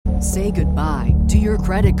Say goodbye to your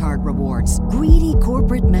credit card rewards. Greedy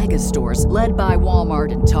corporate mega stores, led by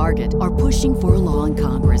Walmart and Target, are pushing for a law in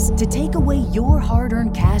Congress to take away your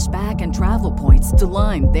hard-earned cash back and travel points to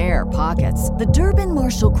line their pockets. The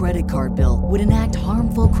Durbin-Marshall credit card bill would enact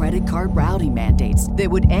harmful credit card routing mandates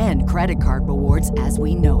that would end credit card rewards as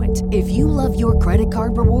we know it. If you love your credit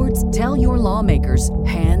card rewards, tell your lawmakers,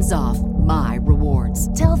 hands off my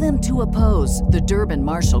rewards. Tell them to oppose the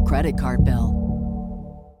Durbin-Marshall credit card bill.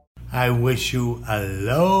 I wish you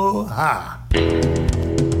aloha.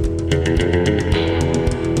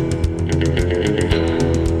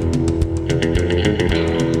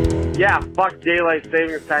 Yeah, fuck daylight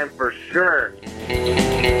savings time for sure. I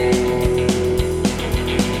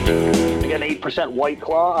got an 8% White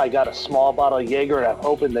Claw. I got a small bottle of Jaeger, and I'm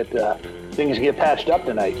hoping that things get patched up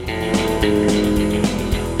tonight.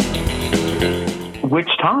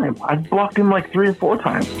 Which time? I blocked him like 3 or 4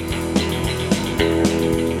 times.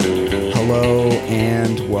 Hello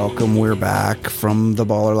and welcome. We're back from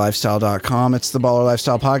theballerlifestyle.com. It's the Baller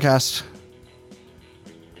Lifestyle Podcast.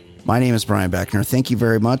 My name is Brian Beckner. Thank you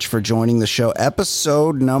very much for joining the show.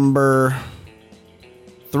 Episode number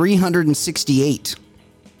 368.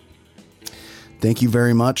 Thank you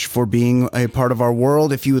very much for being a part of our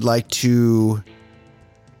world. If you would like to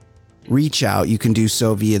reach out, you can do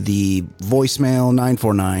so via the voicemail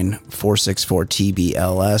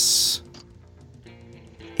 949-464-TBLS.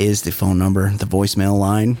 Is the phone number, the voicemail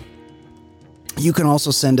line. You can also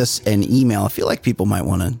send us an email. I feel like people might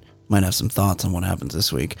have some thoughts on what happens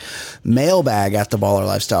this week. Mailbag at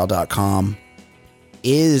theballerlifestyle.com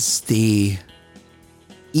is the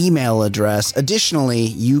email address. Additionally,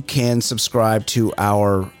 you can subscribe to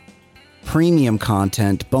our premium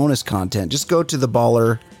content, bonus content. Just go to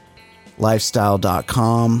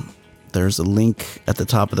theballerlifestyle.com. There's a link at the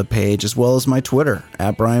top of the page, as well as my Twitter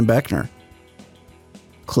at Brian Beckner.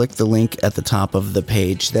 Click the link at the top of the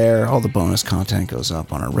page there. All the bonus content goes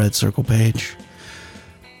up on our red circle page.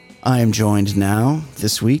 I am joined now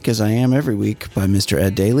this week, as I am every week, by Mr.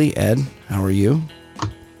 Ed Daly. Ed, how are you?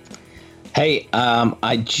 Hey,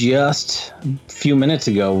 I just a few minutes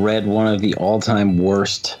ago read one of the all-time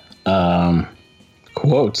worst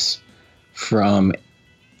quotes from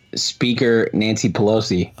Speaker Nancy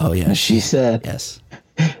Pelosi. Oh, yeah. She said, yes.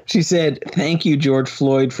 She said, "Thank you, George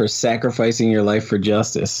Floyd, for sacrificing your life for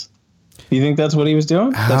justice." You think that's what he was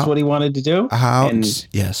doing? That's what he wanted to do?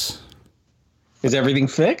 Yes. Is everything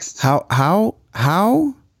fixed? How?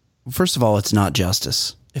 First of all, it's not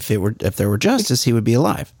justice. If there were justice, he would be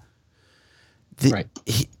alive. Right.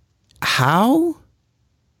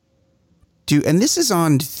 And this is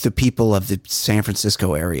on the people of the San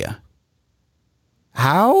Francisco area.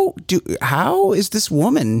 How is this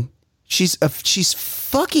woman? She's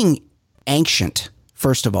fucking ancient,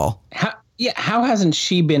 first of all. How hasn't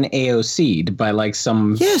she been AOC'd by like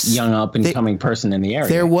some young up and coming person in the area?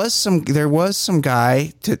 There was some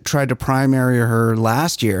guy to try to primary her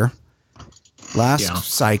last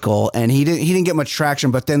cycle, and he didn't get much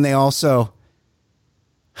traction. But then they also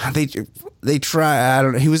they try. I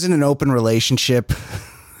don't know. He was in an open relationship.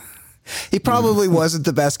 He probably wasn't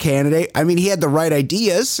the best candidate. I mean, he had the right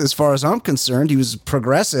ideas as far as I'm concerned. He was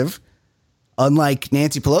progressive, unlike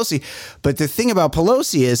Nancy Pelosi. But the thing about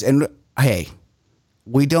Pelosi is, and hey,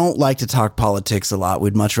 we don't like to talk politics a lot.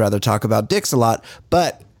 We'd much rather talk about dicks a lot.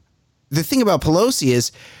 But the thing about Pelosi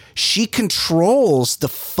is she controls the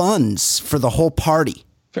funds for the whole party.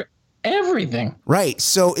 For everything. Right.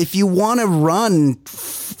 So if you want to run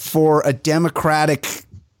for a Democratic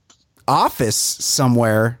office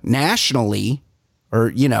somewhere nationally,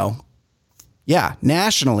 or,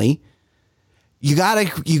 nationally, you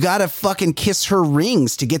gotta fucking kiss her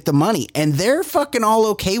rings to get the money. And they're fucking all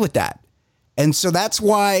okay with that. And so that's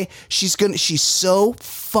why she's so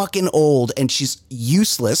fucking old and she's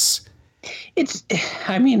useless.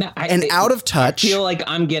 And out of touch. I feel like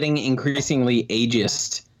I'm getting increasingly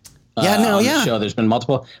ageist. On the show. There's been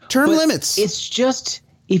multiple term limits. It's just,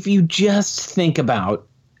 if you just think about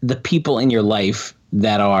the people in your life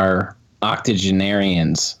that are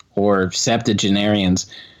octogenarians or septuagenarians,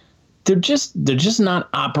 they're just not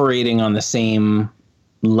operating on the same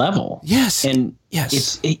level. Yes. And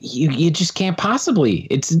yes, you just can't possibly.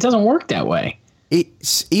 It doesn't work that way.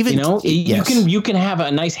 It's even, you can have a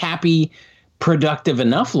nice, happy, productive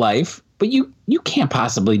enough life, but you can't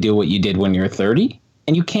possibly do what you did when you're 30,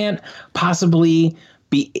 and you can't possibly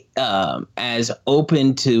be as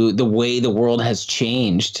open to the way the world has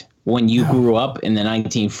changed when you grew up in the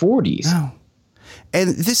 1940s. No. And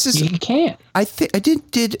this is, you can't.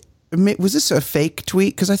 Was this a fake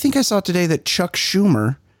tweet? Because I think I saw today that Chuck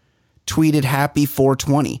Schumer tweeted happy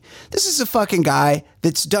 420. This is a fucking guy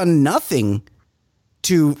that's done nothing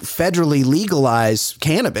to federally legalize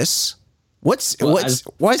cannabis.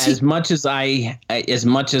 As much as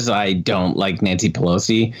I don't like Nancy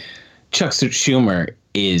Pelosi, Chuck Schumer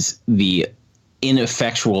is the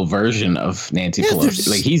ineffectual version of Nancy Pelosi.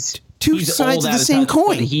 Like he's sides of the same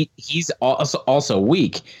coin. He's also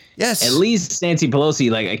weak. Yes. At least Nancy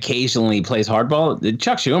Pelosi like occasionally plays hardball.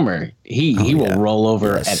 Chuck Schumer, he will roll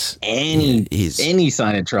over at any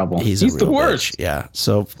sign of trouble. He's the worst. Bitch. Yeah.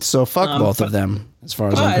 So fuck both of them as far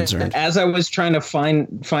as I'm concerned. As I was trying to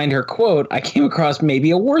find her quote, I came across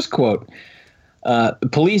maybe a worse quote.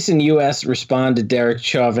 Police in the U.S. respond to Derek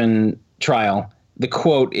Chauvin trial. The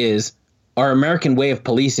quote is, "Our American way of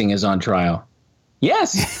policing is on trial."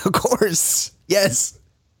 Yes, of course. Yes.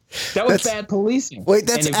 That was bad policing. Wait,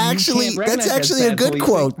 that's actually a good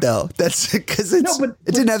quote, though. That's because it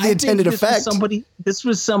didn't have the intended effect. This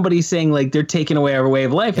was somebody saying like they're taking away our way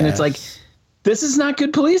of life, and it's like, this is not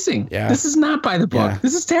good policing. Yeah. This is not by the book. Yeah.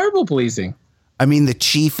 This is terrible policing. I mean, the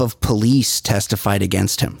chief of police testified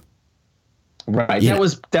against him. Right.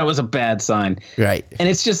 That was a bad sign. Right. And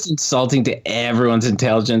it's just insulting to everyone's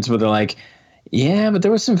intelligence where they're like, yeah, but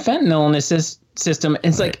there was some fentanyl in this system.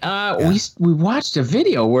 It's like, we watched a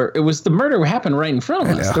video where it was the murder happened right in front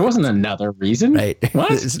of us. There wasn't another reason. Right.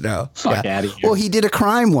 What? No. Fuck out of here. Well, he did a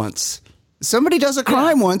crime once. Somebody does a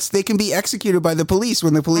crime once, they can be executed by the police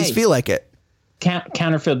when the police feel like it.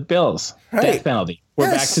 Counterfeit bills. Right. Death penalty.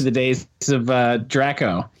 We're back to the days of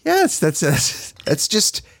Draco. Yes, that's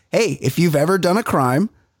just, hey, if you've ever done a crime,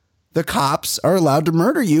 the cops are allowed to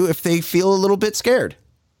murder you if they feel a little bit scared.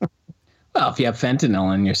 Well, if you have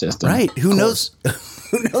fentanyl in your system. Right. Who knows?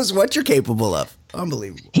 Who knows what you're capable of?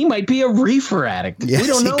 Unbelievable. He might be a reefer addict. Yes, we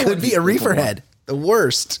don't know. He could be a reefer head. The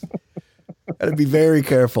worst. Gotta be very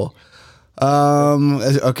careful.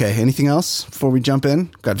 Okay. Anything else before we jump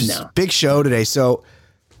in? Got just big show today. So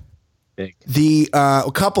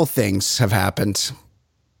a couple things have happened.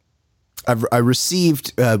 I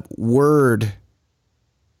received word.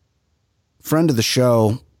 Friend of the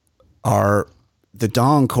show, the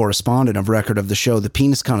Dong correspondent of record of the show, the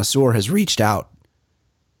Penis Connoisseur, has reached out.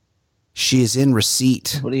 She is in receipt.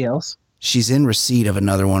 Somebody else? She's in receipt of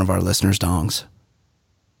another one of our listeners' dongs.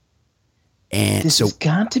 And this has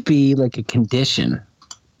got to be like a condition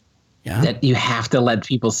that you have to let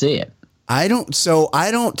people see it. I'm just going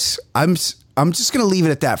to leave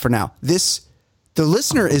it at that for now. The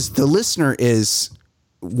listener is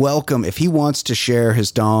welcome if he wants to share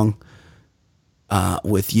his dong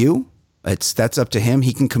with you. That's up to him.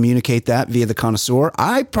 He can communicate that via the Connoisseur.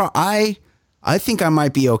 I think I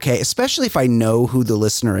might be okay, especially if I know who the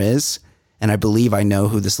listener is, and I believe I know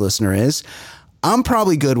who this listener is. I'm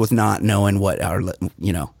probably good with not knowing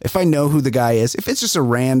if I know who the guy is. If it's just a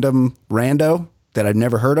random rando that I've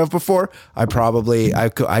never heard of before, I could look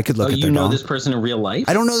at their dong. You know this person in real life?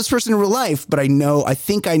 I don't know this person in real life, but I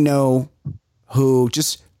think I know who,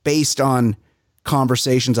 just based on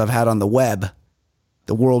conversations I've had on the web,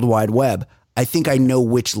 the World Wide Web. I think I know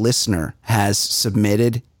which listener has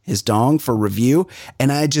submitted his dong for review,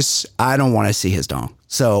 and I don't want to see his dong.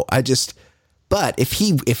 But if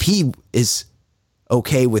he is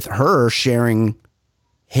okay with her sharing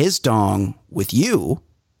his dong with you,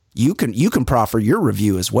 you can proffer your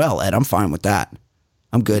review as well, Ed. I'm fine with that.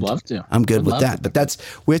 I'm good. Love to. I'm good with that. But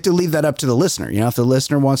we have to leave that up to the listener. If the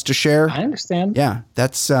listener wants to share, I understand. Yeah,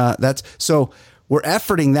 that's so we're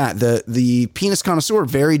efforting that. The Penis Connoisseur,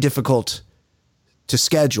 very difficult to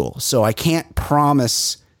schedule, so I can't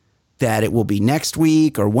promise that it will be next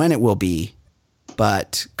week or when it will be,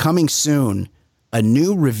 but coming soon, a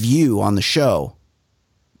new review on the show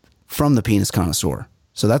from the Penis Connoisseur.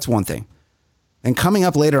 So that's one thing. And coming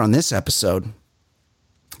up later on this episode,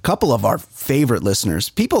 a couple of our favorite listeners,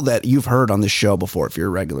 people that you've heard on this show before if you're a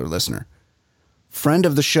regular listener. Friend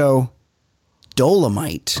of the show,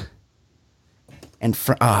 Dolomite. And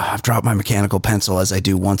I've dropped my mechanical pencil as I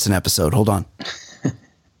do once an episode. Hold on.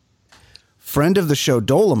 Friend of the show,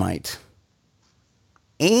 Dolomite.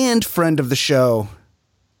 And friend of the show,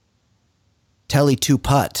 Telly Two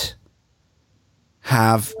Putt,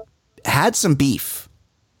 have had some beef.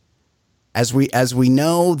 As we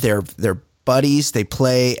know, they're buddies. They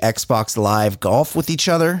play Xbox Live golf with each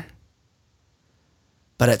other.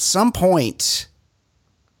 But at some point,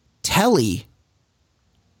 Telly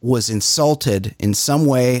was insulted in some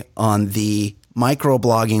way on the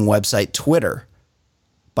microblogging website Twitter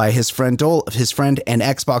by his friend and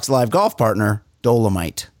Xbox Live golf partner,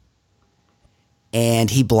 Dolomite. And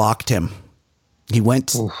he blocked him. He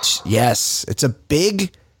went, yes, it's a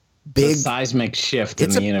big big seismic shift in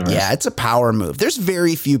the universe. Yeah, it's a power move. There's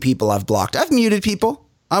very few people I've blocked. I've muted people.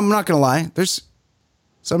 I'm not going to lie. There's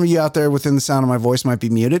some of you out there within the sound of my voice might be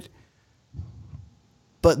muted.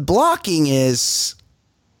 But blocking is,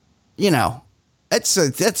 that's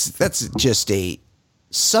just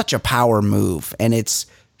such a power move, and it's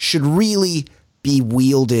should really be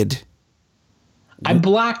wielded. I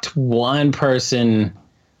blocked one person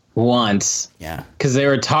once. Yeah. Because they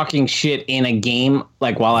were talking shit in a game,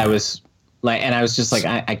 like while I was like, and I was just like,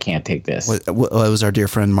 I can't take this. Well, it was our dear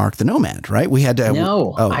friend Mark the Nomad, right? We had to.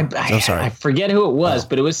 No. Sorry. I forget who it was,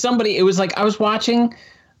 but it was somebody. It was like I was watching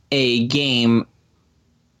a game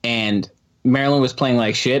and Maryland was playing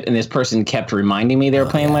like shit, and this person kept reminding me they were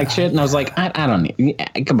playing like shit, and I was like, I don't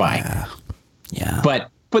need. Goodbye. Yeah.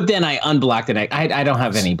 But then I unblocked it. I don't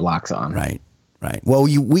have any blocks on. Right. Well,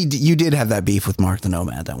 you did have that beef with Mark the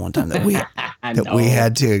Nomad that one time that we we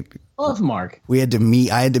had to. Love Mark. I had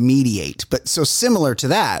to mediate, but so similar to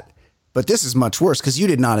that. But this is much worse because you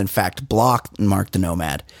did not, in fact, block Mark the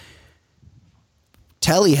Nomad.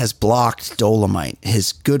 Telly has blocked Dolomite,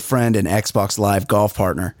 his good friend and Xbox Live golf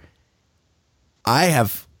partner. I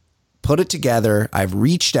have put it together. I've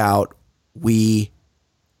reached out.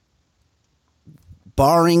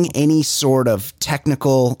 Barring any sort of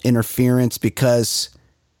technical interference, because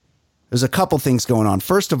there's a couple things going on.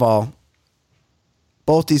 First of all,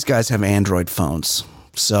 both these guys have Android phones,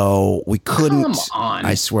 so we couldn't. Come on.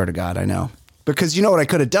 I swear to God, I know. Because you know what I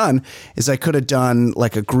could have done is I could have done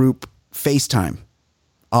like a group FaceTime,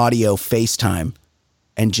 audio FaceTime,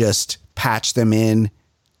 and just patch them in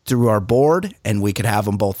through our board, and we could have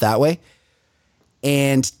them both that way.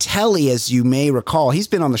 And Telly, as you may recall, he's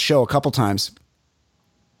been on the show a couple times.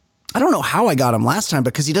 I don't know how I got him last time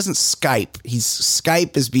because he doesn't Skype.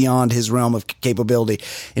 Skype is beyond his realm of capability.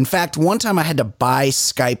 In fact, one time I had to buy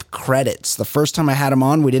Skype credits. The first time I had him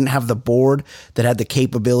on, we didn't have the board that had the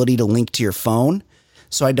capability to link to your phone.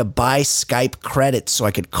 So I had to buy Skype credits so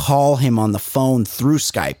I could call him on the phone through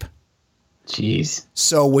Skype. Jeez.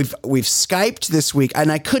 So we've Skyped this week, and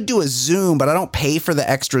I could do a Zoom, but I don't pay for the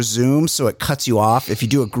extra Zoom, so it cuts you off. If you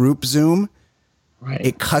do a group Zoom, Right.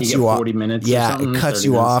 it cuts you off. 40 minutes. Yeah, it cuts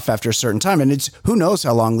you off after a certain time, and it's who knows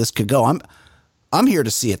how long this could go. I'm here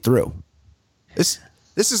to see it through. This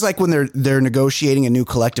is like when they're negotiating a new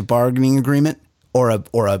collective bargaining agreement or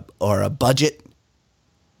a budget,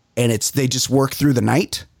 and they just work through the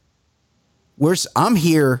night. I'm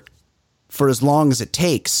here for as long as it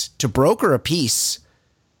takes to broker a peace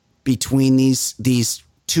between these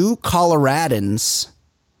two Coloradans,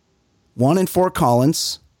 one in Fort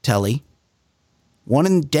Collins, Telly, one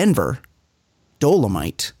in Denver,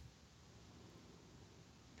 Dolomite,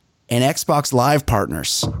 and Xbox Live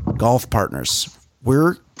partners, golf partners.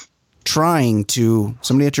 We're trying to.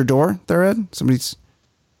 Somebody at your door there, Ed? Somebody's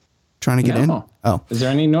trying to get in? Oh. Is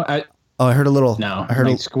there any no? I heard a little. No. I heard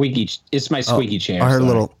a squeaky. It's my squeaky chair. I heard a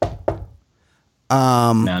little.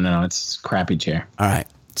 No. It's a crappy chair. All right.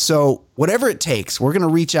 So whatever it takes, we're going to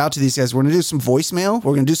reach out to these guys. We're going to do some voicemail.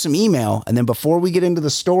 We're going to do some email. And then before we get into the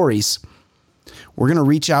stories, we're going to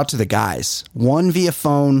reach out to the guys. One via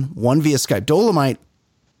phone, one via Skype. Dolomite,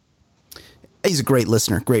 he's a great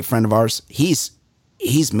listener, great friend of ours. He's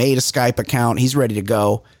made a Skype account. He's ready to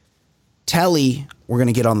go. Telly, we're going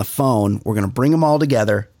to get on the phone. We're going to bring them all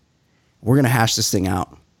together. We're going to hash this thing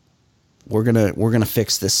out. We're going to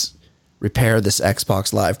fix this, repair this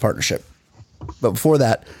Xbox Live partnership. But before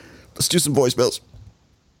that, let's do some voicemails.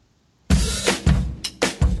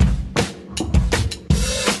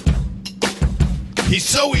 He's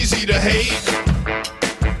so easy to hate.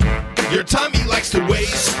 Your time he likes to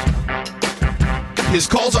waste. His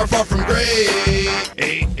calls are far from great.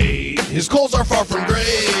 His calls are far from great.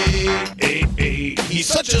 He's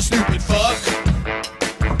such a stupid fuck.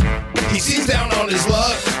 He seems down on his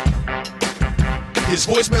luck. His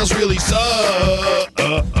voicemails really suck.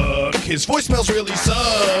 His voicemails really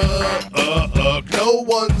suck. No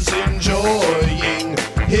one's enjoying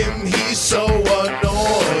him. He's so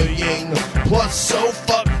annoying. Plus so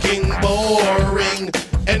fucking boring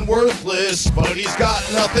and worthless. But he's got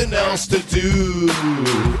nothing else to do.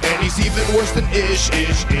 And he's even worse than ish.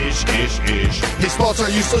 His thoughts are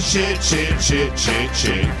useless shit.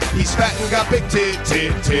 He's fat and got big tits.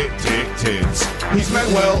 He's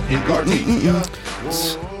Manuel in Gardenia.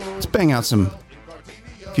 Let's bang out some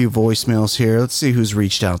few voicemails here. Let's see who's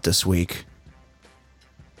reached out this week.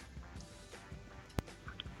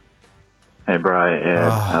 Hey,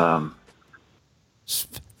 Brian.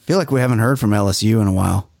 Feel like we haven't heard from LSU in a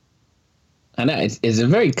while. I know it's a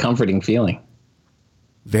very comforting feeling.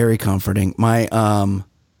 Very comforting. My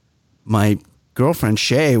girlfriend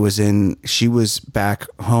Shay she was back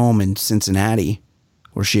home in Cincinnati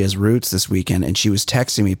where she has roots this weekend. And she was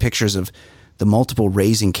texting me pictures of the multiple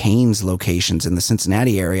Raising Cane's locations in the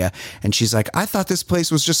Cincinnati area. And she's like, I thought this place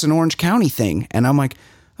was just an Orange County thing. And I'm like,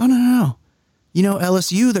 oh, no. You know,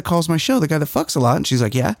 LSU that calls my show, the guy that fucks a lot. And she's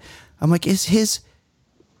like, yeah. I'm like, is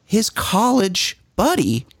his college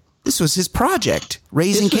buddy, this was his project,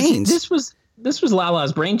 Raising Cane's. This was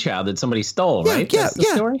Lala's brainchild that somebody stole, right? Yeah, That's the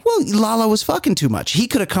story? Well, Lala was fucking too much. He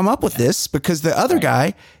could have come up with this because the other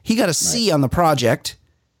guy, he got a C on the project,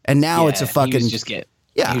 and now it's a fucking. He was just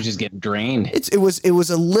getting drained. It was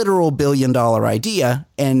a literal $1 billion idea,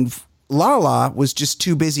 and Lala was just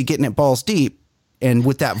too busy getting it balls deep, and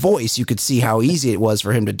with that voice, you could see how easy it was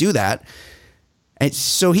for him to do that. And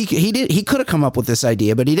so he could have come up with this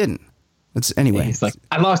idea, but he didn't. Anyway. He's like,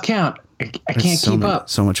 I lost count. I can't keep up.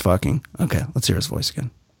 So much fucking. Okay, let's hear his voice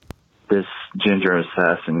again. This Ginger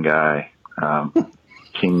Assassin guy,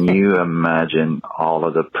 can you imagine all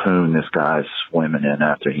of the poon this guy's swimming in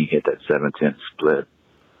after he hit that 7-10 split?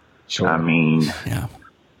 Sure. I mean, Yeah.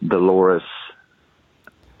 Dolores,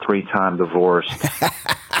 3-time divorced,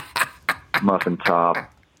 muffin top,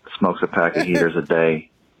 smokes a pack of heaters a day.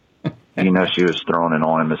 You know she was throwing it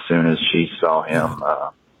on him as soon as she saw him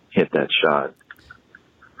hit that shot.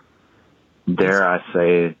 Dare I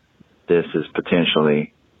say this is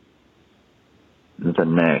potentially the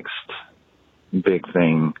next big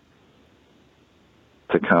thing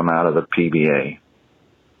to come out of the PBA.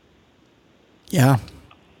 Yeah.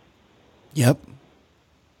 Yep.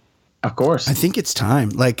 Of course. I think it's time.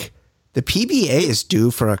 Like, the PBA is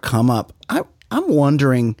due for a come up. I'm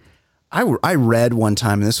wondering, I read one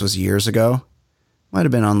time, and this was years ago, might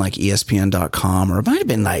have been on like ESPN.com, or it might have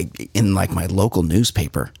been like in like my local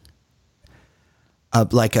newspaper.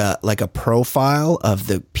 Like a profile of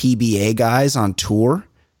the PBA guys on tour,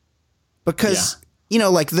 because you know,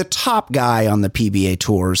 like the top guy on the PBA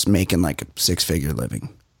tour is making like a 6-figure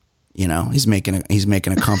living. You know, he's making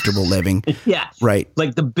a comfortable living. Yeah, right.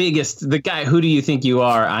 Like the guy. Who do you think you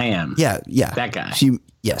are? I am. Yeah, that guy.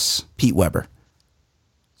 Yes, Pete Weber.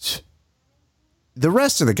 The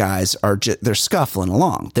rest of the guys are they're scuffling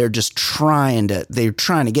along. They're just trying to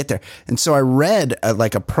get there. And so I read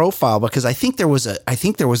like a profile, because I think there was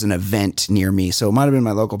an event near me. So it might've been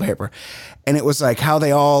my local paper. And it was like how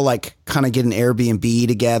they all like kind of get an Airbnb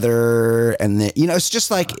together. And it's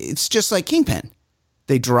just like Kingpin.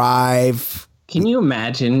 They drive. Can you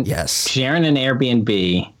imagine? Yes. Sharing an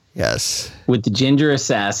Airbnb. Yes. With the Ginger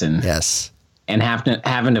Assassin. Yes. And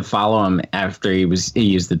having to follow him after he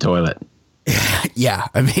used the toilet. Yeah,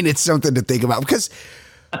 I mean, it's something to think about, because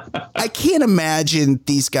I can't imagine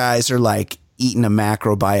these guys are like eating a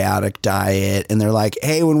macrobiotic diet and they're like,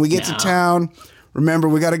 hey, when we get to town, remember,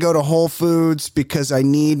 we got to go to Whole Foods because I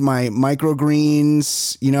need my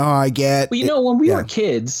microgreens. You know how I get. Well, when we were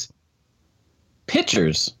kids,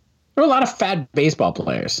 pitchers, there were a lot of fat baseball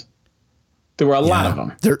players. There were a lot of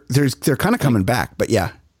them. They're kind of coming back, but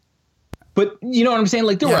yeah. But you know what I'm saying?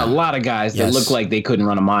 Like, there were a lot of guys that looked like they couldn't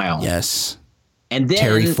run a mile. Yes. And then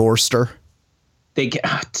Terry Forster.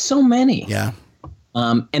 So many. Yeah.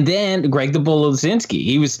 And then Greg the Bull Luzinski.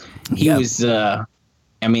 He was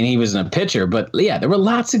a pitcher, but yeah, there were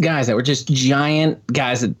lots of guys that were just giant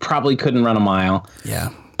guys that probably couldn't run a mile.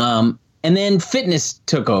 Yeah. And then fitness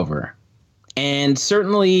took over. And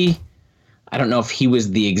certainly, I don't know if he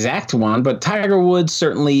was the exact one, but Tiger Woods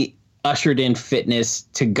certainly ushered in fitness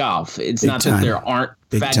to golf. It's not that there aren't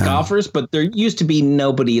fat golfers, but there used to be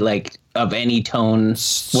nobody like of any tone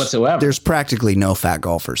whatsoever. There's practically no fat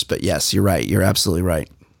golfers, but yes, you're right. You're absolutely right.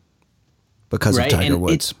 Because of Tiger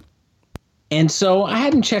Woods. And so I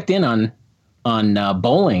hadn't checked in on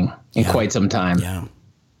bowling in quite some time. Yeah.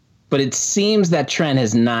 But it seems that trend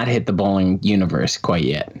has not hit the bowling universe quite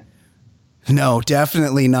yet. No,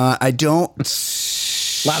 definitely not. I don't.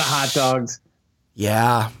 A lot of hot dogs.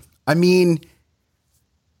 Yeah. I mean,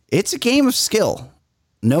 it's a game of skill,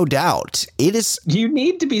 no doubt. It is. You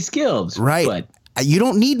need to be skilled, right? But you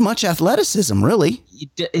don't need much athleticism, really.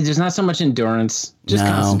 There's not so much endurance, just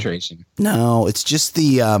concentration. No, it's just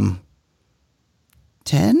the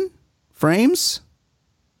 10 frames,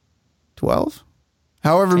 12,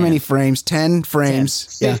 however 10. Many frames, 10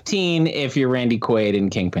 frames, 10. 15 if you're Randy Quaid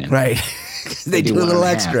and Kingpin, right? they do a little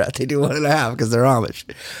extra. They do 1.5 because they're Amish.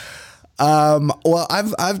 Well,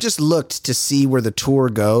 I've just looked to see where the tour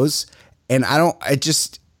goes, and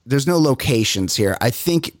there's no locations here. I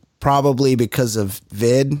think probably because of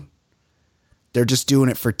vid, they're just doing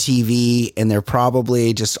it for TV, and they're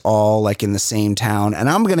probably just all like in the same town. And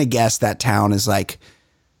I'm going to guess that town is like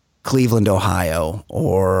Cleveland, Ohio,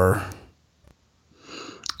 or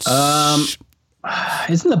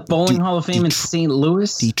Isn't the Bowling Hall of Fame in St.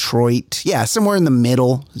 Louis? Detroit. Yeah, somewhere in the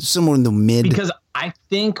middle, somewhere in the mid. Because I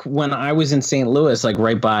think when I was in St. Louis, like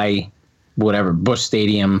right by whatever, Busch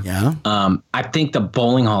Stadium, I think the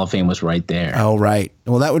Bowling Hall of Fame was right there. Oh, right.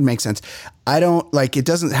 Well, that would make sense. I don't like, it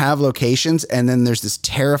doesn't have locations. And then there's this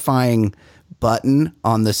terrifying button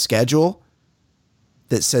on the schedule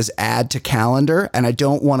that says add to calendar. And I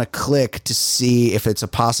don't want to click to see if it's a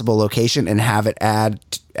possible location and have it add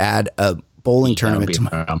a bowling tournament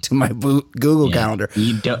to my Google calendar.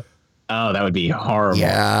 You don't. Oh, that would be horrible.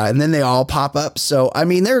 Yeah, and then they all pop up. So I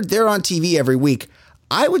mean, they're on TV every week.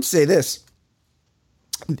 I would say this: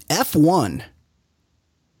 F1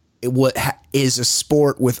 is a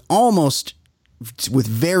sport with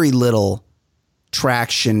very little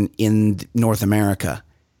traction in North America,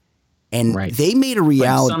 and they made a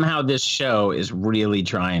reality. But somehow this show is really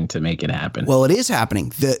trying to make it happen. Well, it is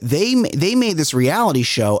happening. They made this reality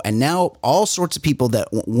show, and now all sorts of people that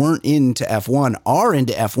weren't into F1 are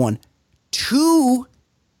into F1 to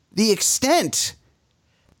the extent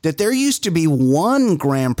that there used to be one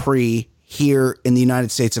Grand Prix here in the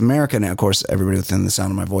United States of America. Now, of course, everybody within the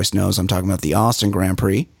sound of my voice knows I'm talking about the Austin Grand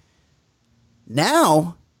Prix.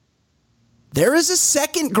 Now, there is a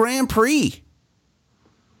second Grand Prix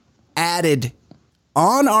added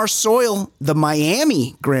on our soil, the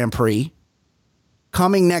Miami Grand Prix,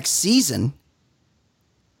 coming next season.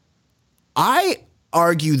 I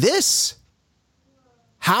argue this.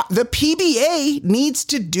 How the PBA needs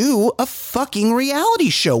to do a fucking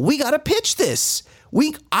reality show. We got to pitch this.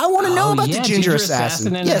 I want to know about the Ginger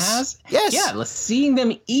Assassin. Yes. Yeah, let's seeing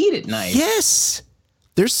them eat at night. Yes.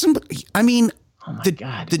 There's some, I mean, oh my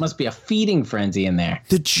God, it must be a feeding frenzy in there.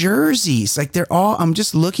 The jerseys, like they're all, I'm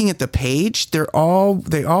just looking at the page. They all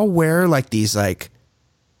wear like these, like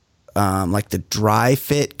the dry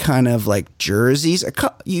fit kind of like jerseys.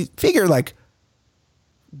 You figure like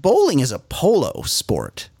bowling is a polo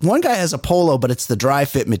sport. One guy has a polo, but it's the dry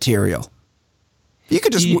fit material. You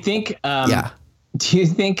could just, do you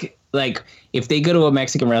think like if they go to a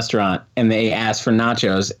Mexican restaurant and they ask for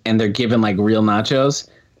nachos and they're given like real nachos,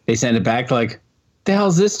 they send it back like, the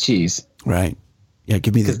hell's this cheese? Right. Yeah.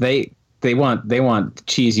 Give me because they want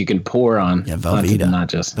cheese you can pour on. Yeah. Velveeta.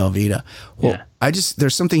 Nachos. Velveeta. Well, yeah.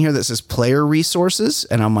 There's something here that says player resources.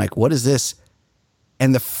 And I'm like, what is this?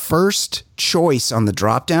 And the first choice on the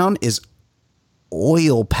drop down is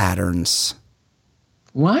oil patterns.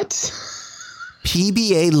 What?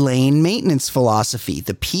 PBA lane maintenance philosophy.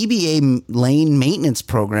 The PBA lane maintenance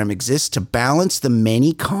program exists to balance the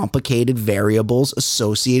many complicated variables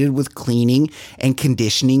associated with cleaning and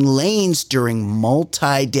conditioning lanes during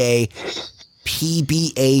multi-day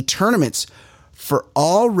PBA tournaments. For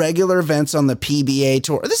all regular events on the PBA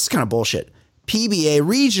tour, this is kind of bullshit. PBA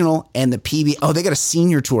regional and the PBA. Oh, they got a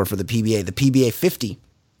senior tour for the PBA 50.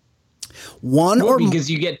 Because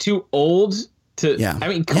you get too old to. Yeah. I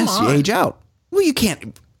mean, come on. You age out. Well, you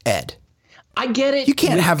can't, Ed. I get it. You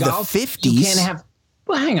can't have golf, the 50s. You can't have.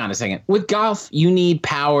 Well, hang on a second. With golf, you need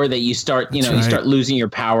power that you start. You start losing your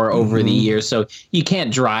power over the years, so you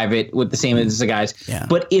can't drive it with the same as the guys. Yeah.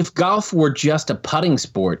 But if golf were just a putting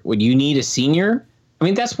sport, would you need a senior? I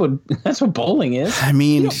mean, that's what bowling is. I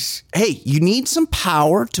mean, hey, you need some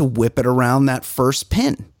power to whip it around that first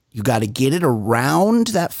pin. You got to get it around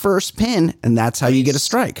that first pin, and that's how you get a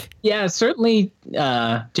strike. Yeah, certainly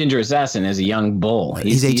Ginger Assassin is a young bull.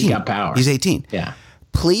 He's 18. He's got power. He's 18. Yeah.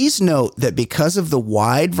 Please note that because of the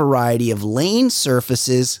wide variety of lane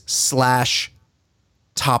surfaces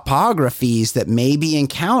 / topographies that may be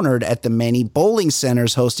encountered at the many bowling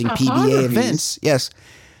centers hosting PBA events, yes,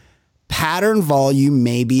 pattern volume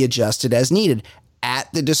may be adjusted as needed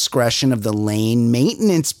at the discretion of the lane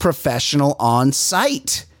maintenance professional on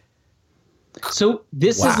site. So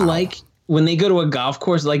this is like when they go to a golf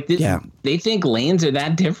course, like this, they think lanes are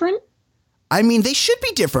that different? I mean, they should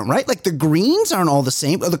be different, right? Like the greens aren't all the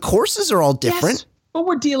same. The courses are all different. Yes, but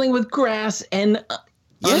we're dealing with grass and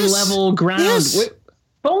unlevel ground. Yes.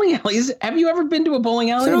 Bowling alleys. Have you ever been to a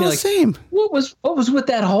bowling alley? They're all the same. What was with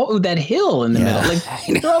that hill in the middle?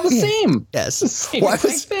 Like they're all the same. Yes. Same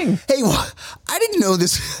thing. Hey, I didn't know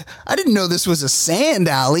this. I didn't know this was a sand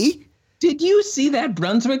alley. Did you see that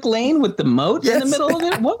Brunswick lane with the moat in the middle of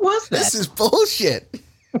it? What was that? This is bullshit.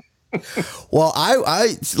 Well,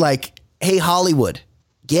 I like, hey, Hollywood,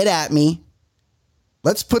 get at me.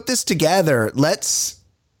 Let's put this together. Let's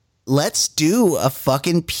do a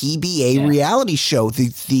fucking PBA reality show.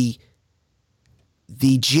 The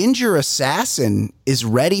Ginger Assassin is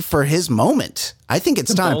ready for his moment. I think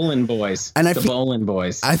it's time. Bowling Boys. And Bowling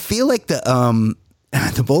Boys. I feel like the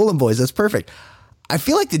Bowling Boys, that's perfect. I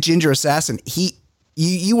feel like the Ginger Assassin,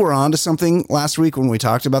 you were onto something last week when we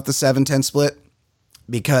talked about the 7-10 split,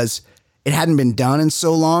 because it hadn't been done in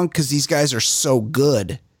so long, because these guys are so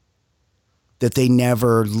good that they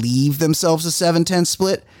never leave themselves a 7-10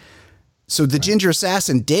 split. So the Ginger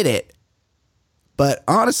Assassin did it, but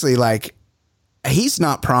honestly, like, he's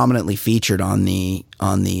not prominently featured on the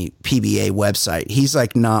PBA website. He's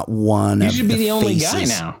like not one. You of should be the only faces. guy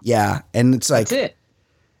now. Yeah, and it's like That's it.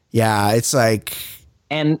 Yeah, it's like,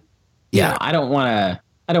 and yeah, I don't want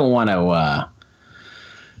to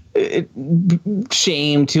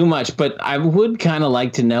shame too much, but I would kind of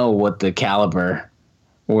like to know what the caliber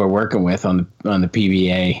we're working with on the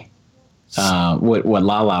PBA. What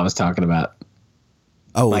Lala was talking about.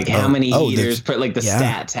 Oh, like how many heaters per, like the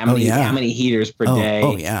stats, how many heaters per day.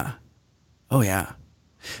 Oh yeah.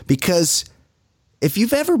 Because if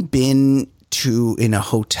you've ever been in a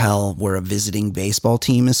hotel where a visiting baseball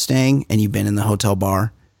team is staying and you've been in the hotel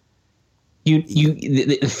bar,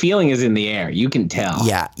 the feeling is in the air. You can tell.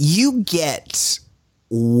 Yeah, you get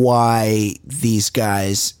why these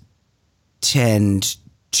guys tend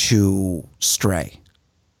to stray,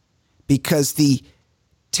 because the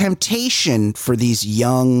temptation for these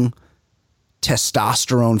young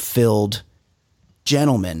testosterone-filled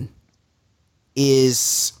gentlemen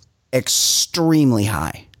is extremely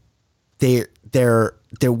high. They're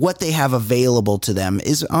what they have available to them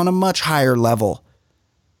is on a much higher level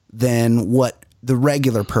than what the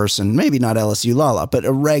regular person, maybe not LSU Lala, but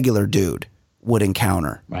a regular dude would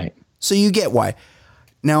encounter. Right. So you get why.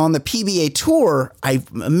 Now on the PBA tour, I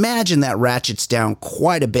imagine that ratchets down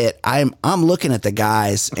quite a bit. I'm looking at the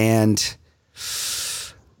guys, and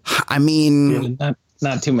I mean,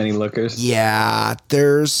 not too many lookers. Yeah,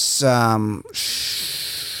 there's there's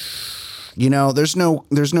no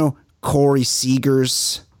Corey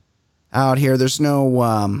Seagers out here. There's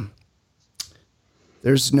no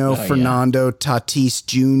Fernando Tatis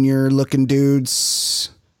Jr. looking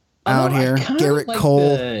dudes out here. Garrett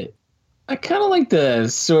Cole. I kind of like the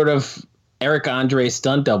sort of Eric Andre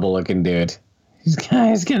stunt double looking dude. He's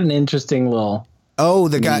got an interesting little. Oh,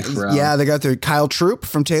 the guy. Yeah, they got the Kyle Troop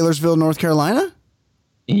from Taylorsville, North Carolina.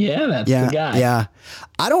 Yeah, that's the guy. Yeah.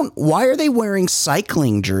 Why are they wearing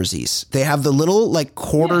cycling jerseys? They have the little like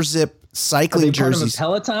quarter zip cycling jerseys. Part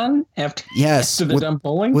of a Peloton after the dump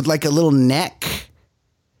bowling with like a little neck.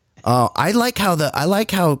 I like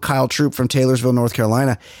how Kyle Troop from Taylorsville, North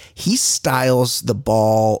Carolina, he styles the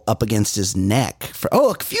ball up against his neck.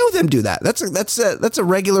 A few of them do that. That's a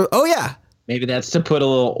regular. Oh yeah. Maybe that's to put a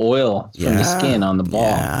little oil from the skin on the ball.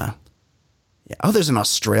 Yeah. Oh, there's an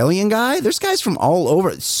Australian guy. There's guys from all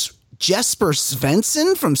over. Jesper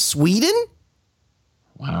Svensson from Sweden.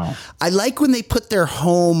 Wow. I like when they put their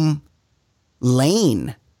home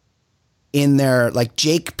lane in there, like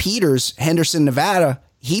Jake Peters, Henderson, Nevada.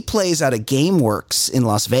 He plays out of GameWorks in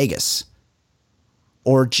Las Vegas.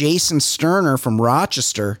 Or Jason Sterner from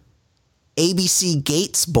Rochester. ABC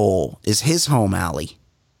Gates Bowl is his home alley.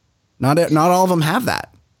 Not all of them have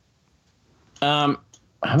that. How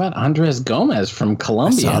about Andres Gomez from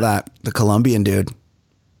Colombia? I saw that. The Colombian dude.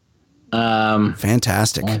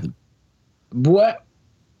 Fantastic. What?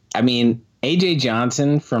 I mean, AJ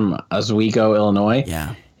Johnson from Oswego, Illinois.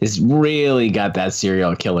 Yeah. Has really got that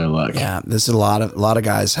serial killer look. Yeah, there's a lot of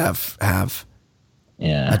guys have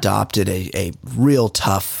adopted a real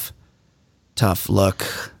tough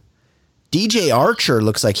look. DJ Archer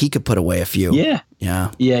looks like he could put away a few. Yeah,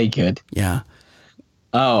 he could. Yeah.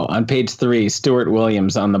 Oh, on page 3, Stuart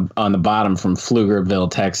Williams on the bottom from Pflugerville,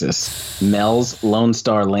 Texas. Mel's Lone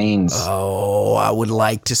Star Lanes. Oh, I would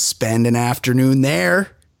like to spend an afternoon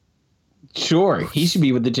there. Sure, he should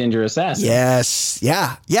be with the Ginger Assassin. Yes,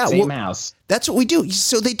 yeah. Same house. That's what we do.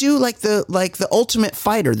 So they do like the Ultimate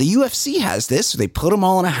Fighter. The UFC has this. So they put them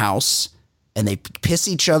all in a house and they piss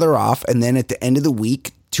each other off, and then at the end of the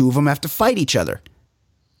week, 2 of them have to fight each other.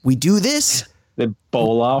 We do this. They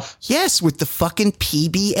bowl off. Yes, with the fucking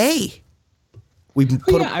PBA.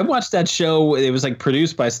 I watched that show. It was like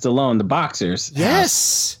produced by Stallone, The Boxers.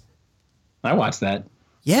 Yes, I watched that.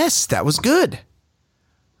 Yes, that was good.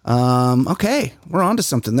 Okay, we're on to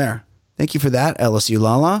something there. Thank you for that, LSU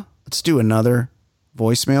Lala. Let's do another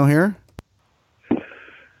voicemail here.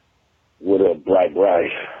 What up, Black Rice?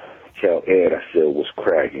 Tell Ed I said what's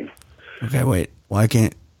cracking. Okay, wait. Why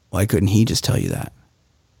couldn't he just tell you that?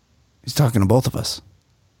 He's talking to both of us.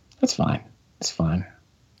 That's fine. It's fine.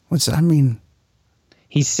 What's that mean?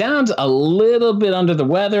 He sounds a little bit under the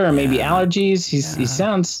weather, or maybe allergies. He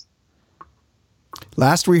sounds.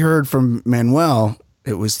 Last we heard from Manuel,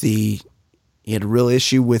 it was he had a real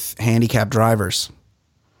issue with handicapped drivers.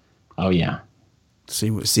 Oh yeah. See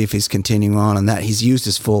if he's continuing on that. He's used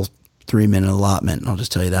his full 3-minute allotment. I'll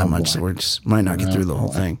just tell you that much. So we just might not get through the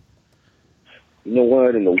whole thing. You know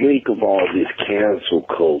what? In the wake of all this cancel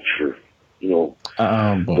culture,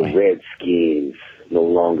 the Redskins no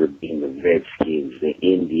longer being the Redskins, the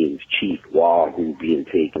Indians, Chief Wahoo being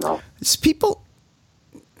taken off. It's people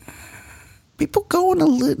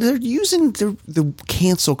going they're using the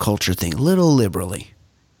cancel culture thing a little liberally.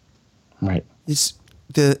 Right. It's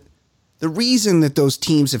the reason that those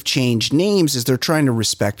teams have changed names is they're trying to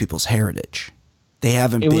respect people's heritage. They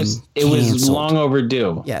haven't been canceled. It was long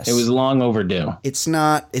overdue. Yes. It was long overdue. It's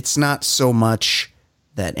not so much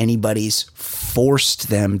that anybody's forced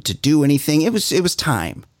them to do anything. It was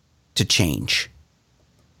time to change.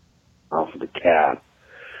 Off of the cap.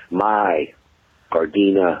 My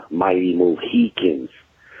Gardena Mighty Mohicans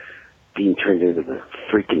being turned into the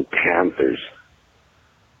freaking Panthers.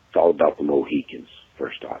 It's all about the Mohicans,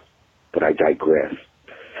 first off. But I digress.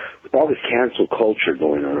 With all this cancel culture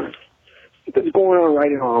going on, it's going on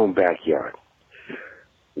right in our own backyard.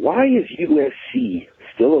 Why is USC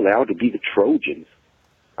still allowed to be the Trojans?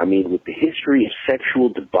 I mean, with the history of sexual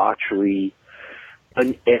debauchery,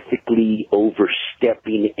 unethically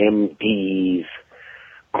overstepping MDs,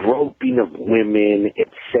 groping of women,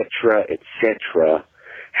 etc.,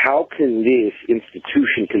 how can this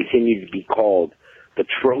institution continue to be called the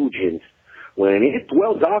Trojans when it's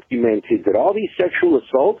well documented that all these sexual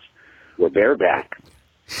assaults were bareback?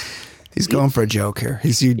 He's going for a joke here.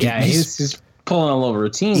 He's pulling a little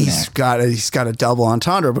routine. He's got a double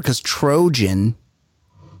entendre because Trojan,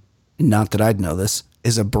 not that I'd know this,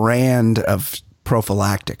 is a brand of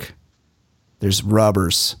prophylactic. There's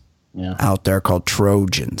rubbers out there called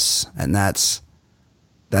Trojans, and that's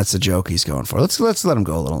a joke he's going for. Let's let him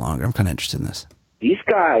go a little longer. I'm kind of interested in this. These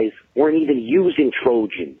guys weren't even using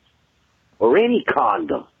Trojans or any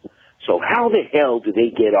condom. So how the hell do they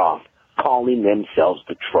get off calling themselves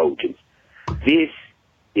the Trojans? This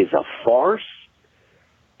is a farce,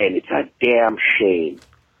 and it's a damn shame.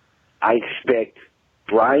 I expect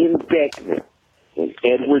Brian Beckner and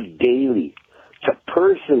Edward Daly to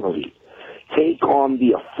personally take on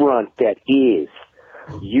the affront that is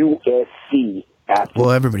USC.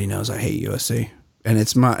 Well, everybody knows I hate USC. And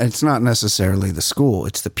it's not necessarily the school,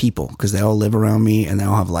 it's the people, because they all live around me and they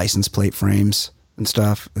all have license plate frames and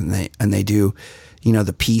stuff, and they do,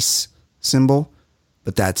 the peace symbol,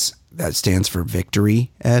 but that stands for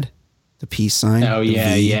victory, Ed. The peace sign. Oh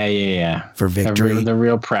yeah. For victory. They're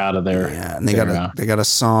real proud of their. Yeah, and they got a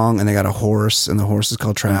song, and they got a horse, and the horse is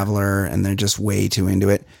called Traveler, and they're just way too into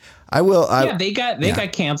it. They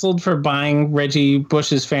got canceled for buying Reggie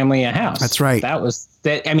Bush's family a house. That's right. That was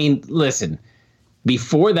that. I mean, listen.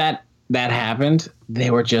 Before that happened,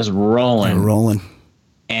 they were just rolling.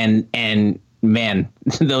 And man,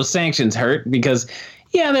 those sanctions hurt because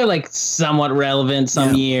they're like somewhat relevant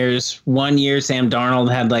some years. 1 year Sam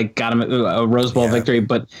Darnold had got him a Rose Bowl victory,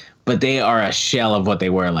 but they are a shell of what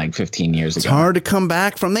they were like 15 years ago. It's hard to come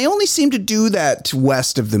back from. They only seem to do that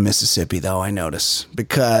west of the Mississippi, though, I notice,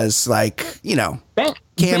 because Bama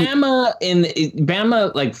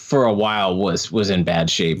for a while was in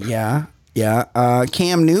bad shape. Yeah.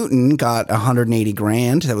 Cam Newton got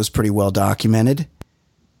 $180,000. That was pretty well documented.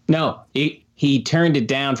 No, he turned it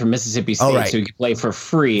down from Mississippi State so he could play for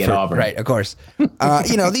free at Auburn. Right, of course.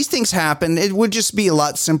 These things happen. It would just be a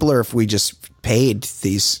lot simpler if we just paid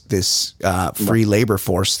this free labor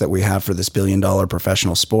force that we have for this $1 billion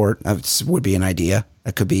professional sport. That would be an idea.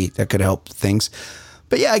 That could help things.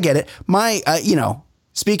 But yeah, I get it. My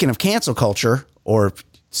speaking of cancel culture or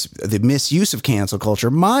the misuse of cancel culture,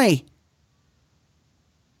 my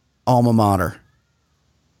alma mater.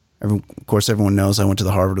 Of course, everyone knows I went to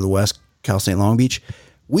the Harvard of the West, Cal State Long Beach.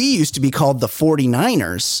 We used to be called the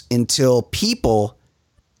 49ers until people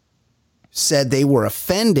said they were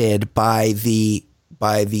offended by the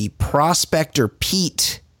Prospector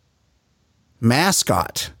Pete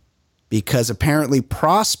mascot, because apparently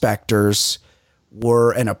prospectors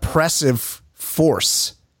were an oppressive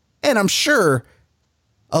force. And I'm sure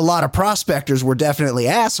a lot of prospectors were definitely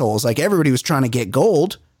assholes. Like, everybody was trying to get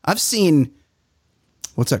gold. I've seen,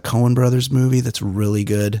 what's that Coen Brothers movie that's really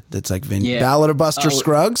good? That's like Ballad of Buster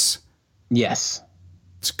Scruggs. Yes.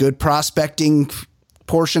 It's a good prospecting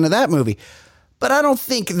portion of that movie. But I don't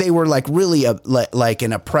think they were really like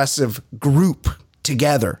an oppressive group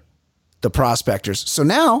together, the prospectors. So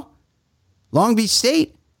now, Long Beach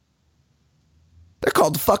State, they're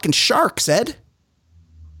called the fucking Sharks, Ed.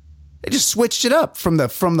 They just switched it up from the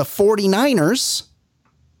 49ers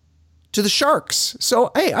to the Sharks.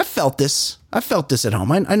 So, hey, I felt this at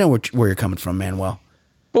home. I know where you're coming from, Manuel.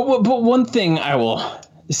 But one thing I will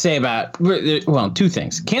say about, two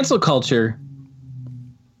things. Cancel culture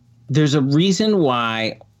there's a reason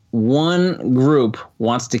why one group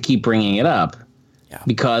wants to keep bringing it up. Yeah.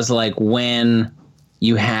 Because like when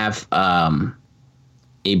you have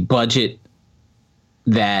a budget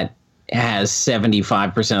that has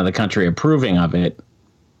 75% of the country approving of it,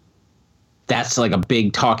 that's like a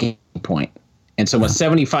big talking point. And so when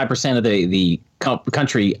 75% of the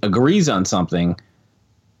country agrees on something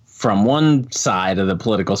from one side of the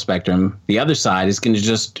political spectrum, the other side is going to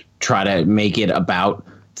just try to make it about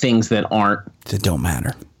things that don't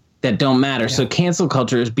matter. Yeah. So cancel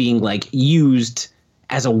culture is being like used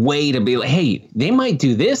as a way to be like, hey, they might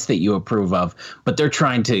do this that you approve of, but they're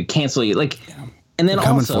trying to cancel you. Like, and then They're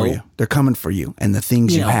coming also for you. They're coming for you and the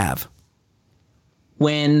things you have.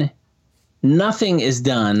 When nothing is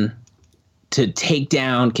done to take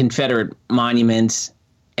down Confederate monuments,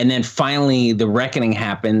 and then finally the reckoning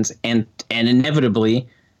happens, and inevitably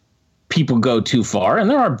people go too far, and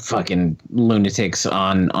there are fucking lunatics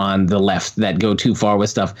on the left that go too far with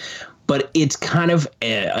stuff. But it's kind of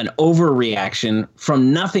an overreaction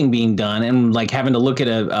from nothing being done and like having to look at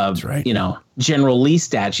a General Lee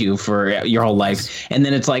statue for your whole life. And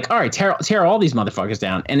then it's like, all right, tear all these motherfuckers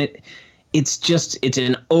down. And it's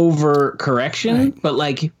an overcorrection. Right. But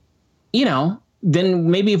like,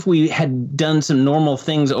 then maybe if we had done some normal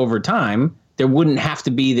things over time, there wouldn't have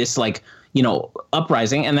to be this like,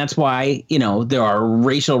 uprising. And that's why, there are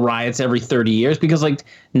racial riots every 30 years because like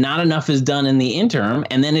not enough is done in the interim.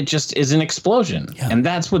 And then it just is an explosion. Yeah. And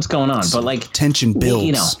that's what's going on. But like tension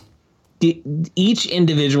builds. Each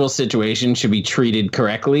individual situation should be treated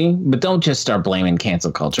correctly, but don't just start blaming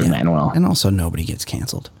cancel culture, Manuel. And also nobody gets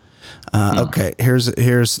canceled. Okay. Here's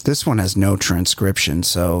this one has no transcription.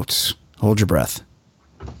 So hold your breath.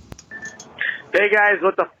 Hey guys,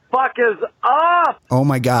 what the fuck is up? Oh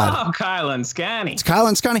my God. Oh, Kyle and Scotty. It's Kyle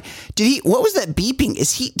and Scotty. What was that beeping?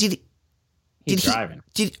 He's driving.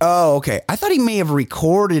 Oh, okay. I thought he may have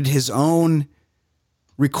recorded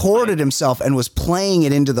himself and was playing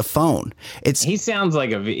it into the phone. He sounds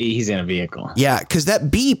like he's in a vehicle. Yeah. Cause that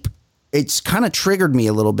beep, it's kind of triggered me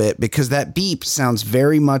a little bit because that beep sounds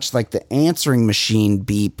very much like the answering machine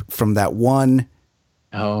beep from that one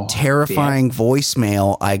terrifying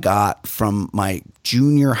voicemail I got from my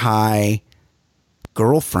junior high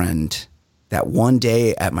girlfriend that one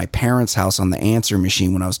day at my parents' house on the answer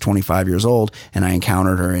machine when I was 25 years old, and I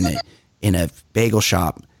encountered her in a bagel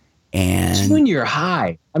shop. And junior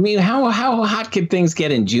high. I mean, how hot could things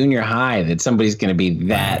get in junior high that somebody's going to be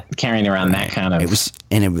that carrying around that kind of? It was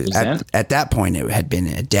at that point it had been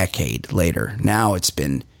a decade later. Now it's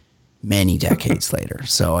been many decades later.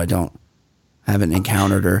 So I haven't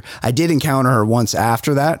encountered her. I did encounter her once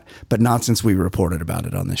after that, but not since we reported about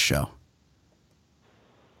it on this show.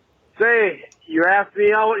 Say, you asked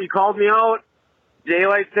me out. You called me out.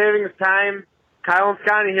 Daylight savings time. Kyle and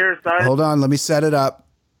Scotty here. Sorry. Hold on. Let me set it up.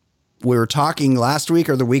 We were talking last week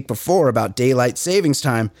or the week before about daylight savings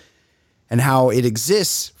time and how it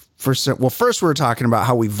exists first we were talking about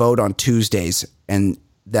how we vote on Tuesdays, and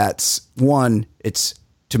that's one, it's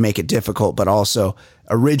to make it difficult, but also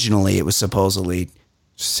originally it was supposedly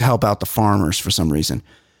to help out the farmers for some reason.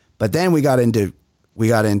 But then we got into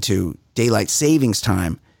daylight savings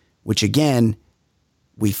time, which again,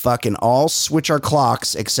 we fucking all switch our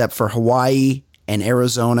clocks except for Hawaii and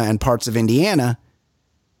Arizona and parts of Indiana,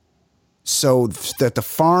 so that the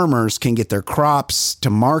farmers can get their crops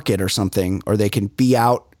to market or something, or they can be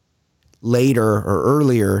out later or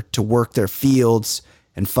earlier to work their fields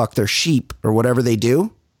and fuck their sheep or whatever they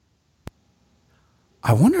do.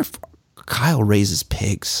 I wonder if Kyle raises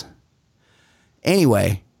pigs.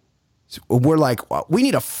 Anyway, we're like, we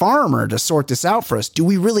need a farmer to sort this out for us. Do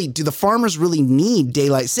the farmers really need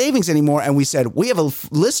daylight savings anymore? And we said, we have a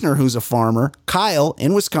listener who's a farmer, Kyle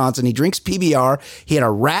in Wisconsin. He drinks PBR. He had a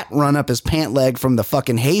rat run up his pant leg from the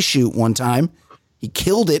fucking hay chute one time. He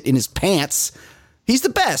killed it in his pants. He's the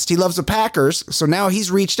best. He loves the Packers. So now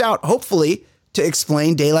he's reached out, hopefully, to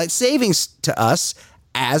explain daylight savings to us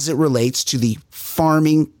as it relates to the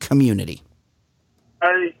farming community.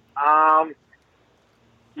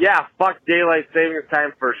 Yeah, fuck daylight savings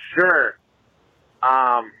time for sure.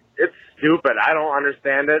 It's stupid. I don't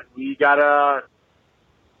understand it. We gotta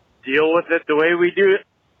deal with it the way we do it.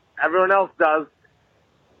 Everyone else does.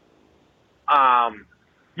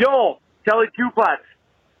 Yo, Kelly Two-Putz,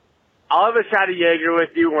 I'll have a shot of Jaeger with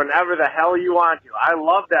you whenever the hell you want to. I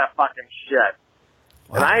love that fucking shit.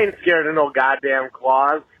 Wow. And I ain't scared of no goddamn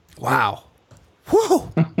claws. Wow.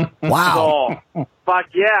 Whoa. Wow. So, fuck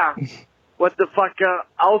yeah. What the fuck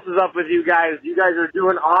else is up with you guys? You guys are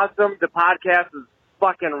doing awesome. The podcast is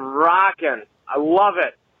fucking rocking. I love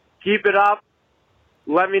it. Keep it up.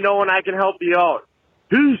 Let me know when I can help you out.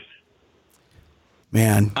 Peace.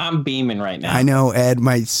 Man, I'm beaming right now. I know, Ed.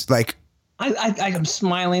 I'm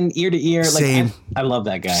smiling ear to ear. Same. Like I love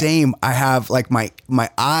that guy. Same. I have like my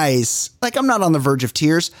eyes, like I'm not on the verge of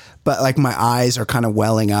tears, but like my eyes are kind of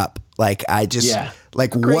welling up. Like I just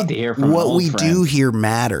like Great to hear from an what old we friend. do here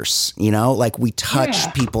matters, you know, like we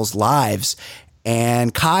touch people's lives.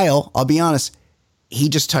 And Kyle, I'll be honest, he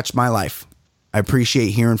just touched my life. I appreciate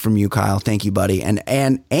hearing from you, Kyle. Thank you, buddy.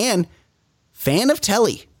 And fan of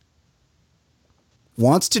Telly.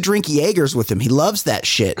 Wants to drink Jaegers with him. He loves that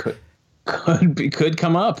shit. Could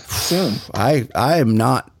come up soon. I am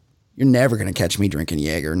not. You're never gonna catch me drinking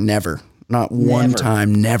Jaeger. Never. Not one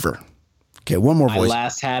time. Never. Okay, one more voice. I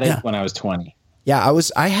last had it when I was 20. Yeah,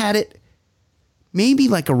 I had it maybe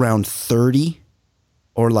like around 30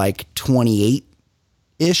 or like 28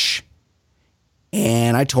 ish.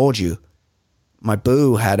 And I told you, my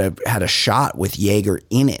boo had a shot with Jaeger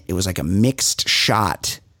in it. It was like a mixed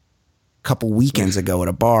shot a couple weekends ago at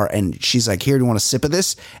a bar. And she's like, here, do you want a sip of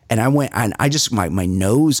this? And I went, and I just, my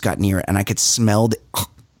nose got near it and I could smell the.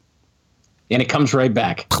 And it comes right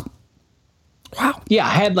back. Wow. Yeah,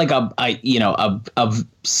 I had like a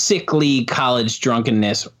sickly college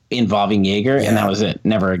drunkenness involving Jaeger, and that was it.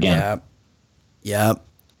 Never again. Yep.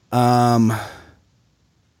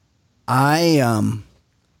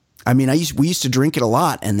 We used to drink it a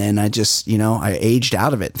lot, and then I just, I aged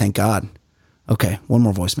out of it. Thank God. Okay, one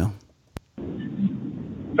more voicemail.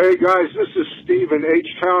 Hey guys, this is Steven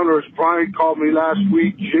H-Town, or as Brian called me last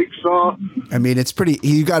week, Jigsaw. I mean, it's pretty.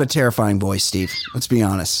 You got a terrifying voice, Steve. Let's be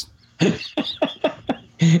honest.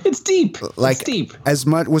 It's deep. Like it's deep. As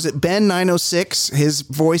much was it Ben 906, his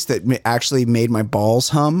voice that actually made my balls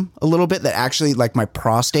hum a little bit. That actually, like, my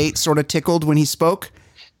prostate sort of tickled when he spoke.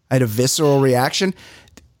 I had a visceral reaction.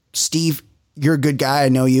 Steve, you're a good guy. I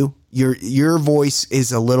know you. Your voice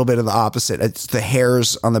is a little bit of the opposite. It's the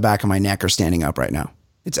hairs on the back of my neck are standing up right now.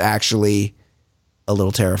 It's actually a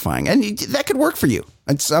little terrifying, and that could work for you.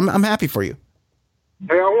 I'm happy for you.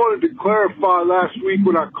 Hey, I wanted to clarify last week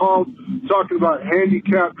when I called talking about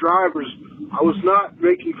handicapped drivers. I was not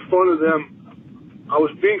making fun of them. I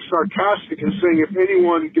was being sarcastic and saying if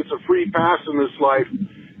anyone gets a free pass in this life,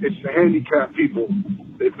 it's the handicapped people.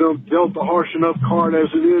 They've been dealt a harsh enough card as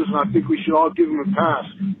it is, and I think we should all give them a pass.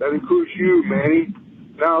 That includes you, Manny.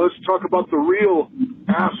 Now let's talk about the real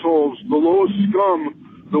assholes, the lowest scum,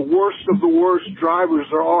 the worst of the worst drivers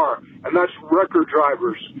there are, and that's wrecker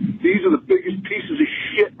drivers. These are the biggest pieces of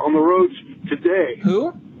shit on the roads today.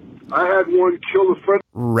 Who? I had one kill a friend.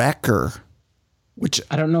 Wrecker. Which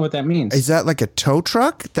I don't know what that means. Is that like a tow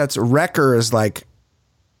truck? That's wrecker is like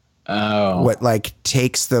what like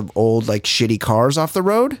takes the old like shitty cars off the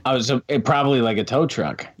road? Probably like a tow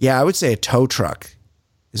truck. Yeah, I would say a tow truck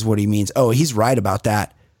is what he means. Oh, he's right about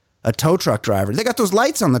that. A tow truck driver. They got those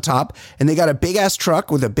lights on the top and they got a big ass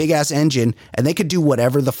truck with a big ass engine and they could do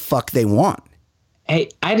whatever the fuck they want. Hey,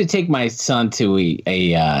 I had to take my son to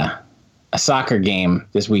a soccer game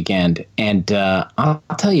this weekend, and I'll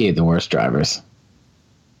tell you the worst drivers.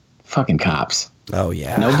 Fucking cops. Oh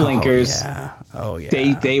yeah. No blinkers. Oh yeah.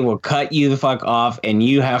 They will cut you the fuck off, and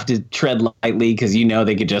you have to tread lightly because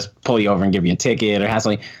they could just pull you over and give you a ticket or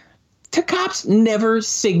hassle you. The cops never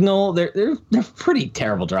signal. They're pretty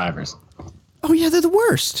terrible drivers. Oh yeah, they're the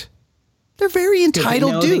worst. They're very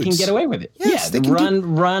entitled dudes. They can get away with it. Yes, they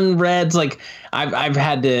can run reds. Like I've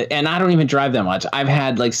had to, and I don't even drive that much. I've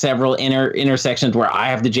had like several intersections where I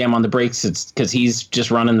have to jam on the brakes because he's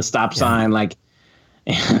just running the stop sign. Like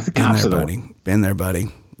the cops are the buddy. Been there, buddy.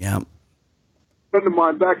 Yeah. A friend of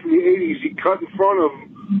mine back in the 80s, he cut in front of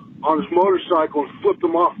him on his motorcycle and flipped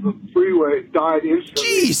him off the freeway and died instantly.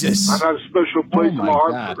 Jesus. I've had a special place in my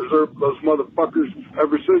heart to preserve those motherfuckers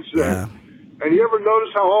ever since then. Yeah. And you ever notice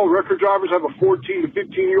how all record drivers have a 14 to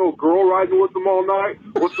 15-year-old girl riding with them all night?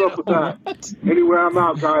 What's up with that? Anyway, I'm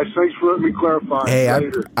out, guys. Thanks for letting me clarify. Hey,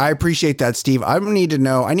 I appreciate that, Steve. I need to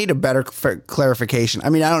know. I need a better clarification.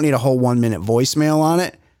 I mean, I don't need a whole 1 minute voicemail on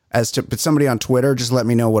it. But somebody on Twitter, just let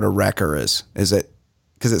me know what a wrecker is. Is it?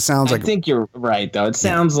 Because it sounds like. I think you're right, though. It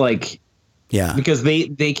sounds like. Yeah. Because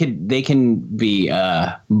they can be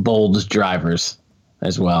bold drivers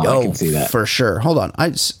as well. I can see that for sure. Hold on.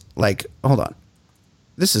 Hold on.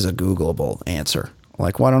 This is a Googleable answer.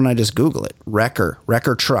 Like, why don't I just Google it? Wrecker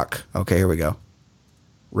truck. Okay, here we go.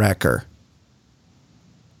 Wrecker.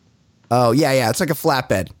 Oh yeah. It's like a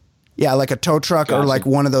flatbed. Yeah, like a tow truck. Gotcha. Or like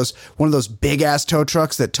one of those big ass tow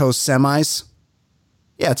trucks that tows semis.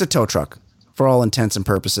 Yeah, it's a tow truck for all intents and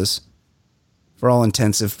purposes. For all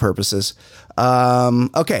intensive purposes.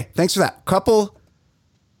 Okay, thanks for that. Couple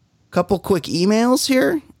quick emails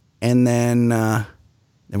here, and then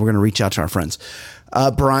Then we're going to reach out to our friends.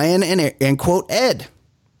 Brian and quote Ed.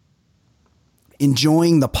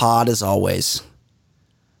 Enjoying the pod as always.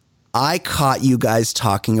 I caught you guys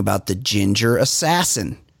talking about the Ginger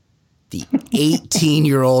Assassin, the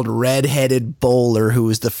 18-year-old redheaded bowler who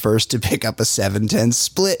was the first to pick up a 7-10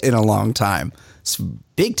 split in a long time. It's a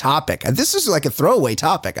big topic. This is like a throwaway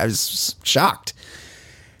topic. I was shocked.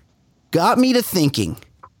 Got me to thinking,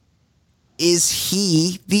 is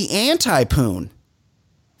he the anti-Poon?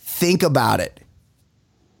 Think about it.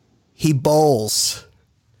 He bowls.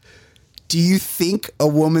 Do you think a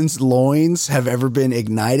woman's loins have ever been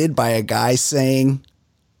ignited by a guy saying,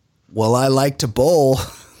 well, I like to bowl?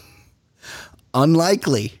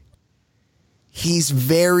 Unlikely. He's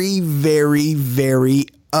very, very, very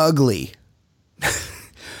ugly.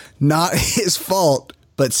 Not his fault,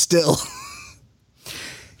 but still.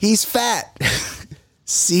 He's fat.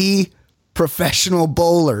 See professional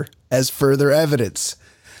bowler as further evidence.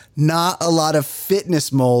 Not a lot of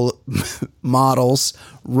fitness models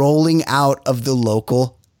rolling out of the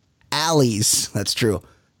local alleys. That's true.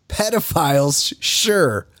 Pedophiles,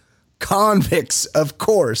 sure. Convicts, of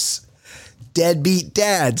course. Deadbeat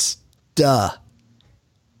dads, duh.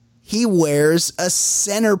 He wears a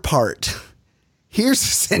center part. Here's a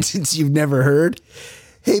sentence you've never heard.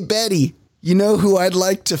 Hey, Betty, you know who I'd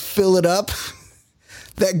like to fill it up?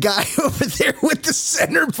 That guy over there with the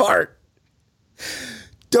center part.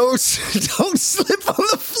 Don't slip on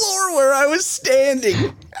the floor where I was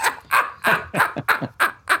standing.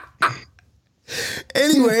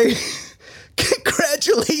 Anyway,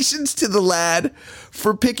 congratulations to the lad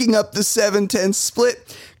for picking up the 7-10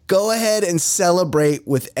 split. Go ahead and celebrate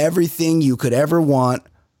with everything you could ever want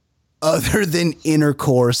other than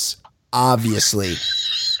intercourse, obviously.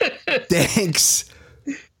 Thanks,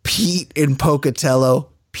 Pete in Pocatello.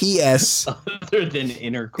 P.S. Other than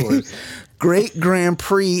intercourse. Great Grand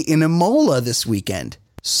Prix in Imola this weekend.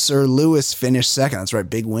 Sir Lewis finished second. That's right.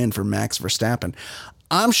 Big win for Max Verstappen.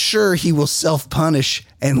 I'm sure he will self-punish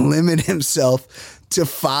and limit himself to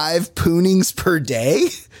 5 poonings per day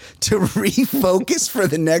to refocus for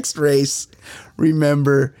the next race.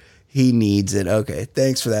 Remember, he needs it. Okay.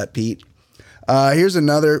 Thanks for that, Pete. Here's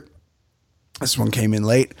another. This one came in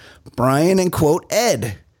late. Brian and quote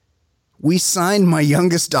Ed. We signed my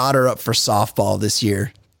youngest daughter up for softball this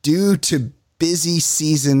year. Due to busy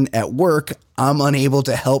season at work, I'm unable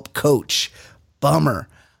to help coach. Bummer.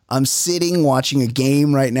 I'm sitting watching a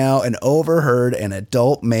game right now and overheard an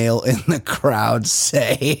adult male in the crowd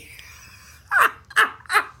say,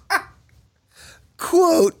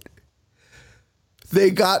 quote,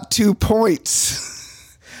 they got 2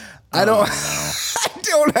 points. I don't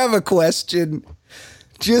have a question.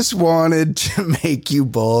 Just wanted to make you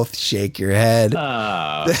both shake your head.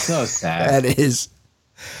 Oh, so sad. That is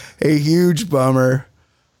a huge bummer.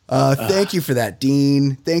 Thank you for that,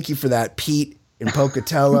 Dean. Thank you for that, Pete in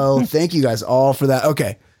Pocatello. Thank you guys all for that.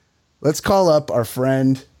 Okay, let's call up our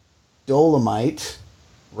friend Dolomite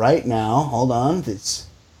right now. Hold on. He's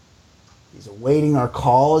awaiting our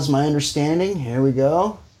call, is my understanding. Here we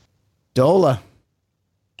go. Dola.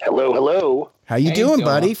 Hello, hello. How you doing, Dola.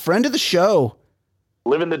 buddy? Friend of the show.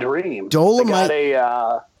 Living the dream. Dolomite.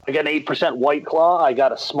 I got an 8% White Claw. I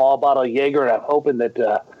got a small bottle of Jaeger, and I'm hoping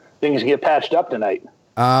that things get patched up tonight.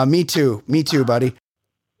 Me too, buddy.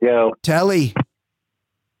 Yo. Telly.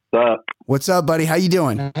 What's up? What's up, buddy? How you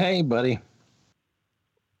doing? Hey, buddy.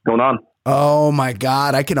 Going on? Oh my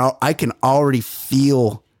God. I can already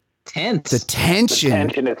feel Tense. the tension. The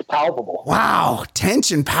tension, it's palpable. Wow.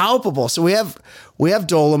 Tension palpable. So we have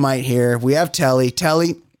Dolomite here. We have Telly.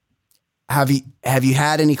 Telly, have you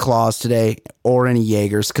had any claws today or any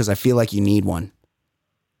Jaegers? Because I feel like you need one.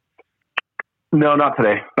 No, not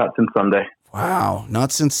today. Not since Sunday. Wow.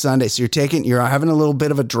 Not since Sunday. So you're having a little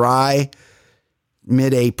bit of a dry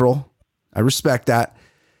mid-April. I respect that.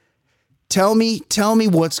 Tell me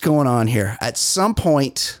what's going on here. At some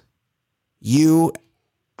point, you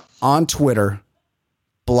on Twitter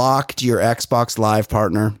blocked your Xbox Live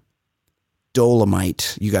partner,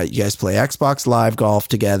 Dolomite. You guys play Xbox Live golf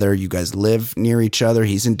together. You guys live near each other.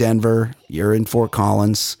 He's in Denver. You're in Fort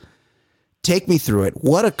Collins. Take me through it.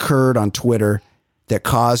 What occurred on Twitter that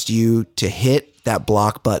caused you to hit that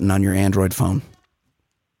block button on your Android phone?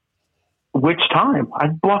 Which time? I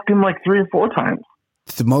blocked him like 3 or 4 times.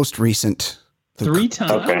 The most recent. 3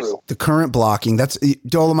 times. Okay. The current blocking. That's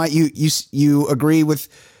Dolomite. You agree with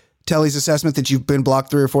Telly's assessment that you've been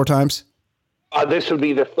blocked 3 or 4 times? This would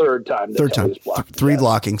be the third time. Third time. Three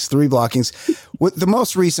blockings. With the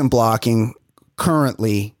most recent blocking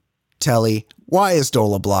currently, Telly, why is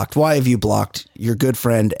Dola blocked? Why have you blocked your good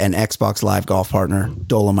friend and Xbox Live golf partner,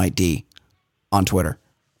 Dolomite D, on Twitter?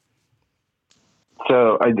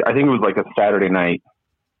 So I think it was like a Saturday night.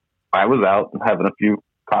 I was out having a few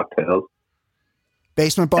cocktails.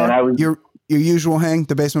 Basement bar? And your usual hang,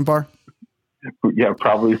 the basement bar? Yeah,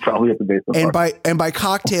 probably at the basement bar. And by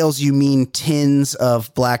cocktails, you mean tins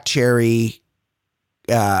of black cherry,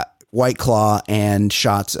 White Claw, and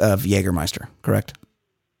shots of Jägermeister, correct?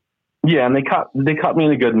 Yeah, and they caught me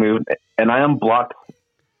in a good mood, and I unblocked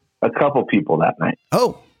a couple people that night.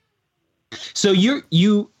 Oh, so you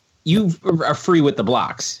are free with the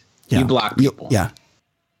blocks. Yeah. You block people. Yeah.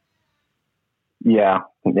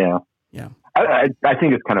 I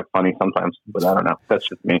think it's kind of funny sometimes, but I don't know. That's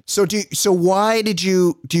just me. So why did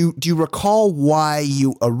you do you recall why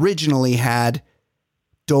you originally had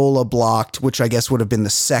Dola blocked, which I guess would have been the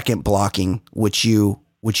second blocking, which you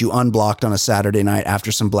unblocked on a Saturday night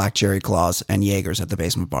after some black cherry claws and Jaegers at the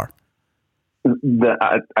basement bar?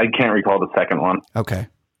 I can't recall the second one. Okay.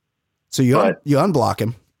 So you unblock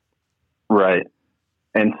him. Right.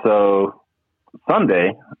 And so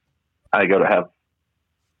Sunday I go to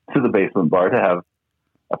the basement bar to have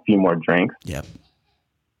a few more drinks. Yep.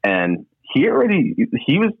 And he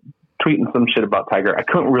was tweeting some shit about Tiger. I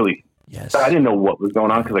couldn't really, I didn't know what was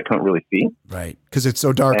going on because I couldn't really see. Right. Because it's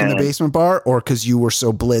so dark in the basement bar, or because you were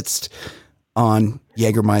so blitzed on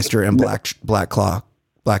Jägermeister and black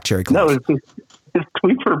cherry claws? No, his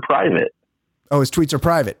tweets were private. Oh, his tweets are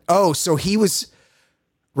private. Oh, so he was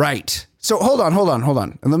right. So hold on.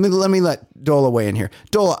 And let me let Dola weigh in here.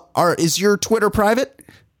 Dola, is your Twitter private?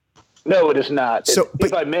 No, it is not. So,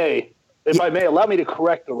 if I may, allow me to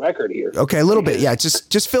correct the record here. Okay, a little bit. Yeah,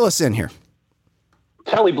 just fill us in here.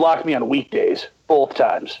 Telly blocked me on weekdays both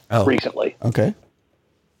times recently. Okay.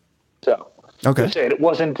 So, okay. Just saying, it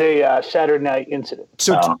wasn't a Saturday night incident.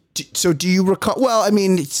 So, so do you recall? Well, I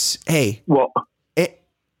mean,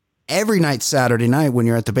 every night Saturday night when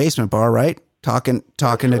you're at the basement bar, right? Talking to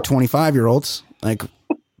 25-year-olds, like,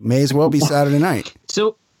 may as well be Saturday night.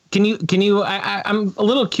 So can you? I'm a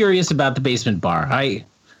little curious about the basement bar.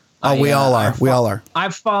 We all are.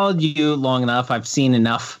 I've followed you long enough. I've seen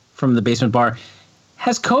enough from the basement bar.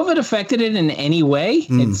 Has COVID affected it in any way?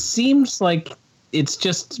 It seems like it's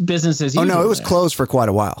just business as usual. Oh no, it was closed for quite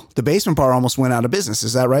a while. The basement bar almost went out of business.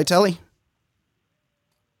 Is that right, Telly?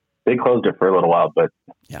 They closed it for a little while, but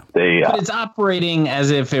but it's operating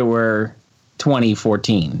as if it were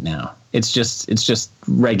 2014 now. It's just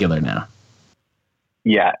regular now.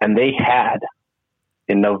 Yeah, and they had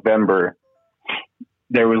in November,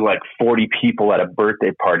 there was like 40 people at a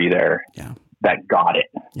birthday party there that got it.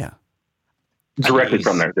 Yeah. Directly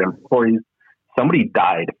from there. The employees, somebody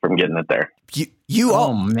died from getting it there. You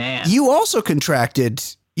also contracted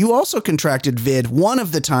vid one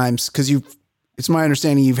of the times, because it's my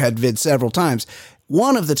understanding you've had vid several times.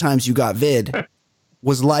 One of the times you got vid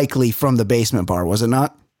was likely from the basement bar, was it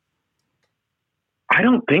not? I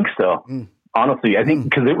don't think so. Honestly, I think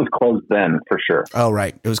because it was closed then for sure. Oh,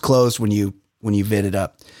 right. It was closed when you vidded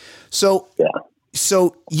up. So,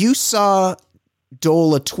 so you saw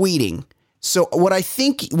Dola tweeting. So what I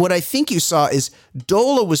think you saw is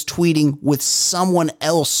Dola was tweeting with someone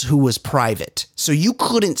else who was private. So you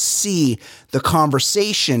couldn't see the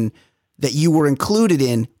conversation that you were included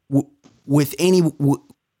in with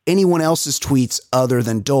anyone else's tweets other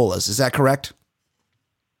than Dola's. Is that correct?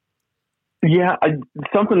 Yeah,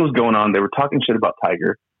 something was going on. They were talking shit about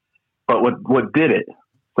Tiger, but what did it?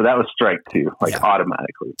 So that was strike two,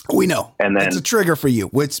 automatically. We know. And then it's a trigger for you.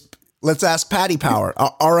 Let's ask Patty Power.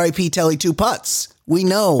 R.I.P. Telly Two Putts. We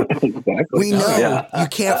know. Exactly. We know you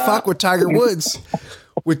can't fuck with Tiger Woods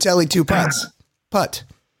with Telly Two Putts. Putt.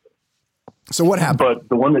 So what happened? But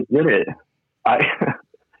the one that did it,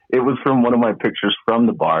 it was from one of my pictures from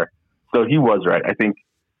the bar. So he was right. I think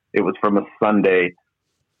it was from a Sunday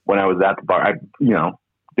when I was at the bar. I,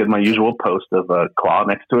 did my usual post of a claw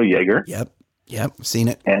next to a Jaeger. Yep. Seen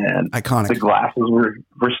it. And iconic. The glasses were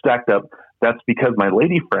stacked up. That's because my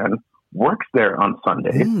lady friend works there on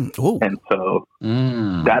Sunday. And so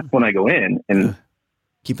that's when I go in and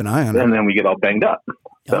keep an eye on it. And then we get all banged up.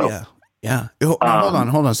 So, yeah. Hold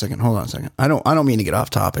on a second. I don't mean to get off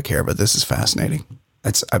topic here, but this is fascinating.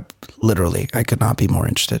 I could not be more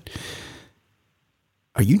interested.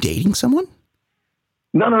 Are you dating someone?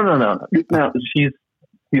 No. No, she's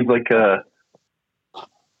like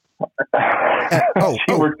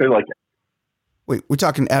she works there like. Wait, we're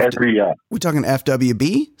talking we're talking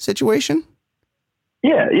FWB situation?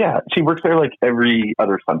 Yeah. She works there like every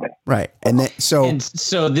other Sunday. Right. And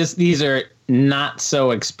these are not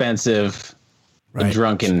so expensive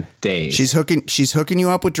drunken days. She's hooking you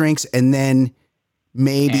up with drinks, and then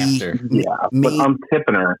maybe but I'm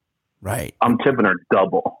tipping her. Right. I'm tipping her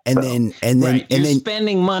double. And then you're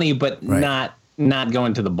spending money, but not not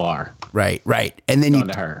going to the bar. Right. And then Going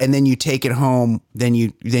to her. and then you take it home. Then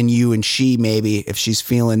you and she, maybe if she's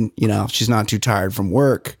feeling, if she's not too tired from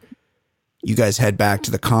work, you guys head back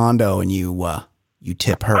to the condo and you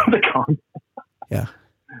tip her. The condo. Yeah.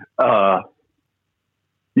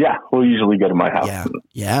 Yeah, we'll usually go to my house.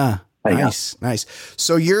 Yeah. Nice.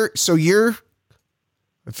 So you're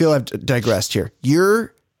I feel I've digressed here.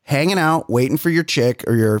 You're hanging out, waiting for your chick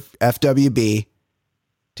or your FWB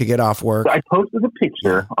to get off work. I posted a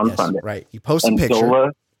picture on Sunday. Right. You posted a picture.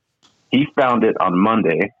 Dola, he found it on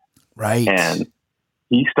Monday. Right. And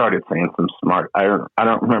he started saying some smart, I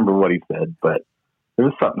don't remember what he said, but there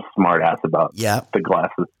was something smart ass about the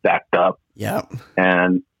glasses stacked up. Yeah.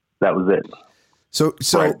 And that was it. So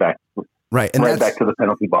right back. Right. And right back to the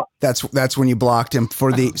penalty box. That's when you blocked him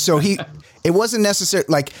for the, it wasn't necessary.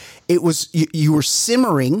 Like it was, you were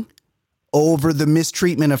simmering over the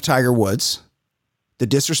mistreatment of Tiger Woods, the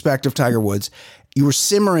disrespect of Tiger Woods. You were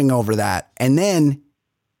simmering over that. And then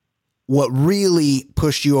what really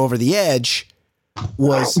pushed you over the edge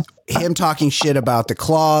was him talking shit about the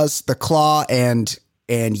claw and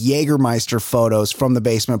Jägermeister photos from the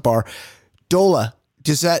basement bar. Dola,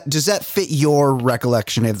 does that fit your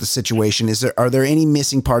recollection of the situation? Are there any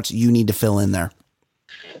missing parts you need to fill in there?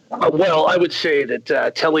 Well, I would say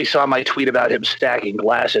that Telly saw my tweet about him stacking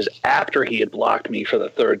glasses after he had blocked me for the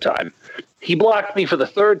third time. He blocked me for the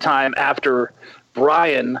third time after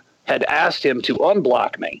Brian had asked him to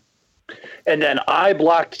unblock me. And then I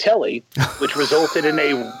blocked Telly, which resulted in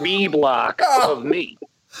a reblock of me.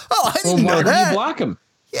 Oh, I didn't know that. Why did you block him?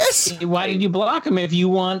 Yes. Why did you block him if you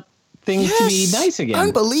want things to be nice again?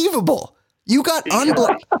 Unbelievable. You got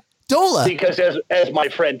unblocked. Dola. Because as my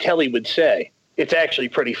friend Telly would say, it's actually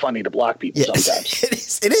pretty funny to block people sometimes.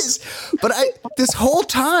 It is. But this whole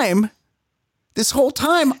time,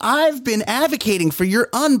 I've been advocating for your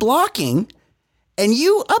unblocking, and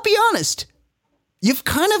I'll be honest, you've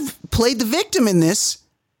kind of played the victim in this.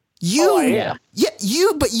 Yeah,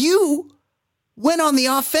 you went on the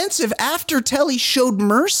offensive after Telly showed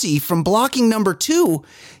mercy from blocking number 2.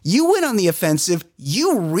 You went on the offensive.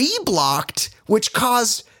 You reblocked, which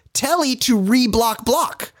caused Telly to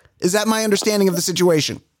block. Is that my understanding of the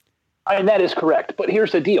situation? And that is correct. But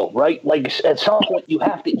here's the deal, right? Like at some point you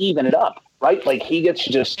have to even it up, right? Like he gets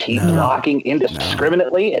to just keep blocking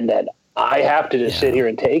indiscriminately, and then I have to just sit here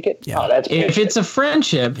and take it. Yeah. Oh, that's if it's a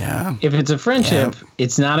friendship.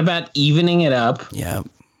 It's not about evening it up. Yeah.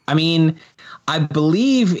 I mean, I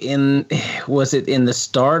believe was it in the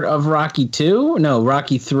start of Rocky 2? No,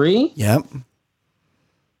 Rocky 3? Yep.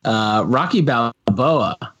 Rocky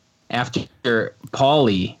Balboa, after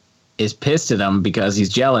Paulie is pissed at him because he's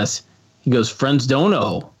jealous, he goes, friends don't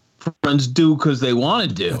know. Friends do because they want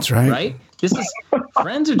to do. That's right. Right?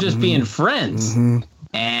 Friends are just being friends. Mm-hmm.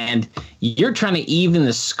 And you're trying to even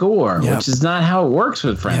the score, which is not how it works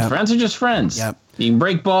with friends. Friends are just friends. Yep. You can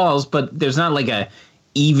break balls, but there's not like a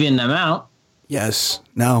even amount. Yes.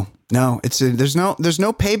 No. There's no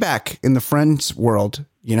payback in the friends world,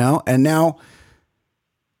 And now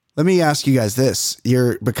let me ask you guys this.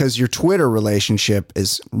 Because your Twitter relationship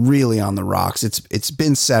is really on the rocks. It's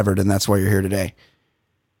been severed, and that's why you're here today.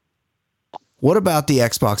 What about the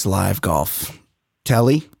Xbox Live Golf?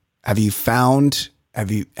 Telly, have you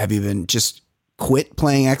been just quit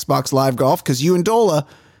playing Xbox Live Golf? Because you and Dola,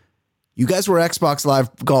 you guys were Xbox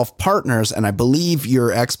Live Golf partners, and I believe your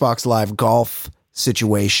Xbox Live Golf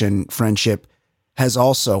friendship has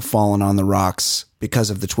also fallen on the rocks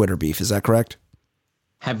because of the Twitter beef. Is that correct?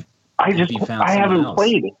 I haven't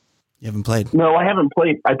played. You haven't played? No, I haven't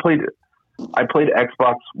played. I played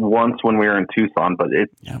Xbox once when we were in Tucson, but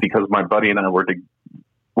it's because my buddy and I were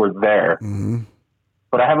there. Mm-hmm.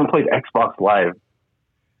 But I haven't played Xbox Live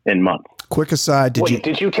in months. Quick aside, did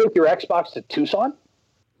you take your Xbox to Tucson?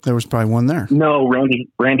 There was probably one there. No, Randy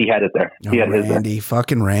had it there. He had Randy,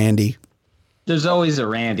 fucking Randy. There's always a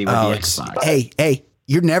Randy with the Xbox. Hey,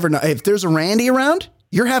 you never know. If there's a Randy around,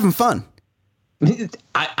 you're having fun.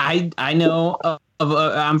 I know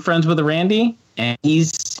I'm friends with a Randy, and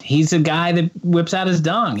he's a guy that whips out his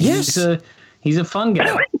dong. Yes. He's a fun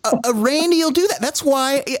guy. A Randy will do that. That's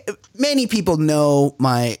why many people know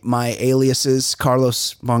my aliases.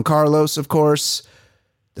 Carlos Von Carlos, of course.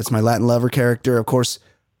 That's my Latin lover character. Of course,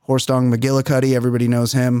 Horstong McGillicuddy. Everybody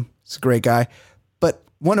knows him. He's a great guy. But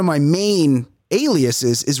one of my main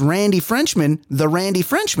aliases is Randy Frenchman, the Randy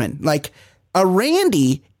Frenchman. Like, a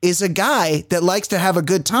Randy is a guy that likes to have a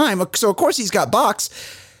good time. So, of course, he's got box.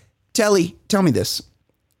 Telly, tell me this.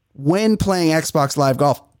 When playing Xbox Live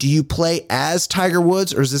Golf, do you play as Tiger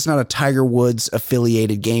Woods, or is this not a Tiger Woods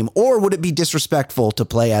affiliated game? Or would it be disrespectful to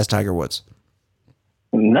play as Tiger Woods?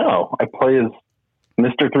 No, I play as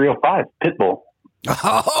Mr. 305, Pitbull.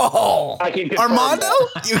 Oh, I can confirm Armando?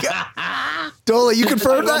 that. You got, Dola, you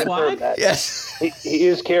confirmed I that? can confirm that. Yes.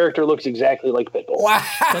 His character looks exactly like Pitbull. Wow.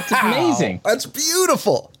 That's amazing. That's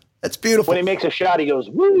beautiful. That's beautiful. When he makes a shot, he goes,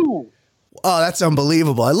 woo! Oh, that's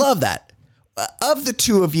unbelievable. I love that. Of the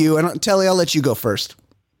two of you, and Telly, I'll let you go first.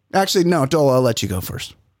 Actually, no, Dola, I'll let you go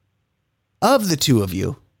first. Of the two of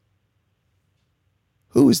you,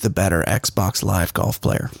 who is the better Xbox Live golf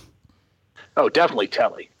player? Oh, definitely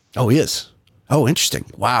Telly. Oh, he is. Oh, interesting.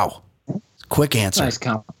 Wow. Quick answer. Nice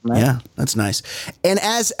compliment. Yeah, that's nice. And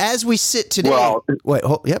as we sit today,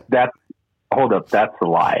 Well, yep, Hold up, that's a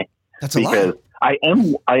lie. that's a Because lie. I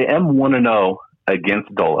am 1-0 against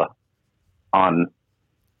Dola on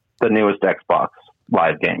the newest Xbox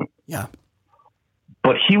Live game. Yeah.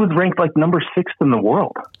 But he was ranked like number 6 in the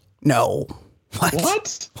world. No.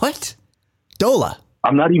 What? What? Dola.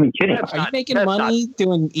 I'm not even kidding. Are you making money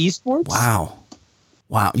doing esports? Wow.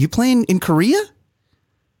 Wow. You playing in Korea?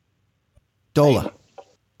 Dola.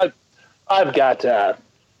 I've got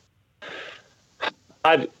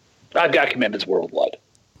I've got commitments worldwide.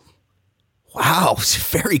 Wow.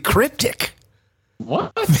 Very cryptic.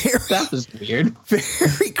 What? That was weird.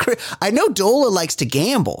 Very I know Dola likes to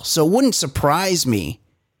gamble, so it wouldn't surprise me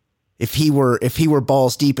if he were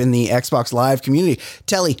balls deep in the Xbox Live community.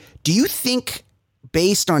 Telly, do you think,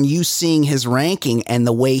 based on you seeing his ranking and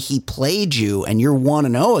the way he played you, and you're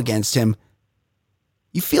 1-0 against him,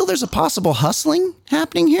 you feel there's a possible hustling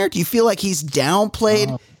happening here? Do you feel like he's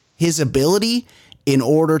downplayed his ability in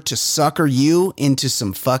order to sucker you into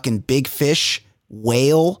some fucking big fish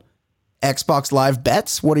whale Xbox Live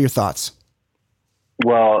bets? What are your thoughts?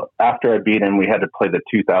 Well, after I beat him, we had to play the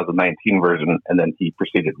 2019 version, and then he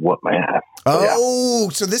proceeded to whoop my ass.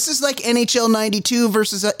 So this is like NHL 92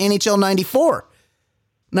 versus NHL 94.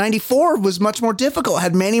 94 was much more difficult,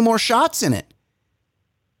 had many more shots in it.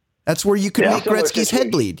 That's where you could make Gretzky's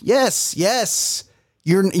head bleed. Yes, yes.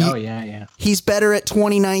 Yeah. He's better at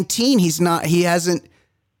 2019. He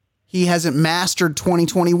hasn't mastered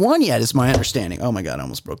 2021 yet, is my understanding. Oh my God, I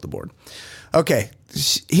almost broke the board. Okay,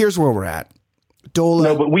 here's where we're at. Dola.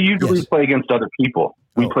 No, but we usually play against other people.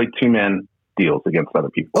 We play 2-man deals against other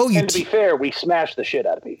people. And to be fair, we smash the shit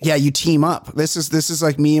out of people. Yeah, you team up. This is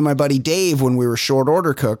like me and my buddy Dave when we were short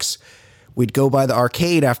order cooks. We'd go by the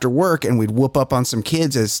arcade after work and we'd whoop up on some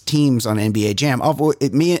kids as teams on NBA Jam.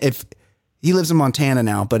 If he lives in Montana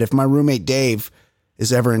now, but if my roommate Dave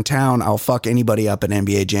is ever in town, I'll fuck anybody up at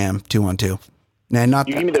NBA Jam 2-on-2. Nah,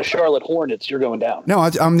 You give me the Charlotte Hornets, you're going down. No,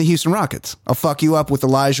 I'm the Houston Rockets. I'll fuck you up with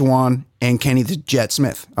Elijah Wan and Kenny the Jet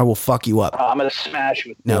Smith. I will fuck you up. I'm going to smash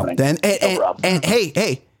you. No, then and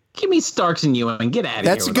hey. Give me Starks and Ewing. Get out of here.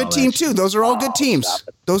 That's a good team too. Those are all good teams.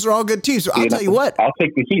 Those are all good teams. So I'll tell you what. I'll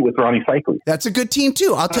take the Heat with Ronnie Cycli. That's a good team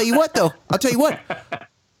too. I'll tell you what though.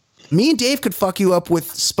 Me and Dave could fuck you up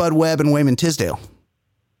with Spud Webb and Wayman Tisdale.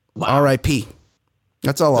 Wow. R.I.P.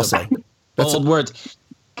 That's all I'll say. Bold words.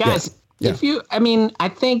 Guys, I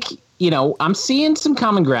think, I'm seeing some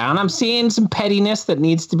common ground. I'm seeing some pettiness that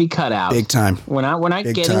needs to be cut out. Big time. We're not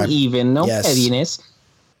getting even. No pettiness.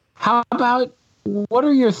 How about, what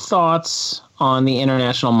are your thoughts on the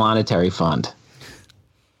International Monetary Fund?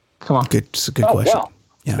 Come on. It's a good question.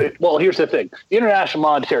 Well, well, here's the thing. The International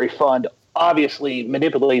Monetary Fund obviously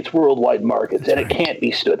manipulates worldwide markets, and it can't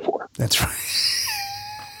be stood for. That's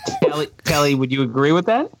right. Kelly, would you agree with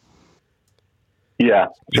that? Yeah.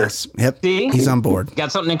 Sure. Yes. Yep. See? He's on board.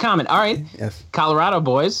 Got something in common. All right. Yes. Colorado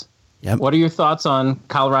boys. Yep. What are your thoughts on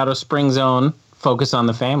Colorado Springs own Focus on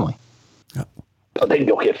the Family? Oh, they can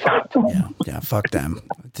go get fucked. Yeah, fuck them.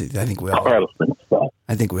 I think we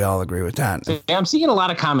all agree with that. So, I'm seeing a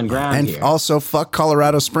lot of common ground and here. Also, fuck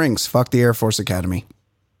Colorado Springs. Fuck the Air Force Academy.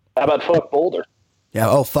 How about fuck Boulder? Yeah.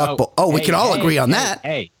 Oh, fuck. We can all agree on that.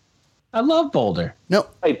 Hey, I love Boulder. No.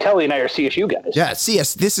 Hey, Telly and I are CSU guys. Yeah,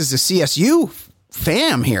 This is a CSU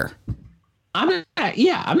fam here. I'm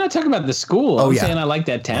not talking about the school. I'm saying I like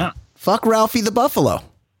that town. Fuck Ralphie the Buffalo.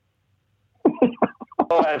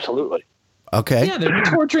 Oh, absolutely. Okay. Yeah, they're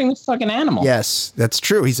torturing the fucking animal. Yes, that's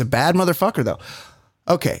true. He's a bad motherfucker, though.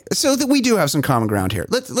 Okay, so that we do have some common ground here.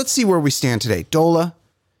 Let's see where we stand today. Dola,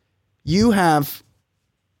 you have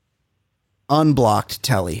unblocked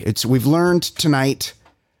Telly. We've learned tonight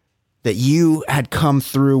that you had come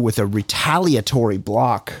through with a retaliatory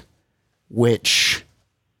block, which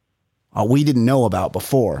we didn't know about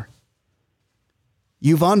before.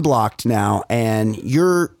 You've unblocked now, and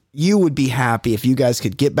you would be happy if you guys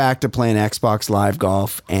could get back to playing Xbox Live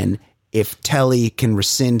Golf and if Telly can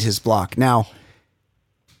rescind his block. Now,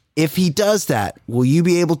 if he does that, will you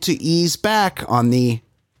be able to ease back on the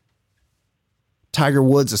Tiger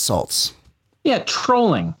Woods assaults? Yeah,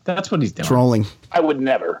 trolling. That's what he's doing. Trolling. I would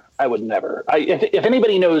never. If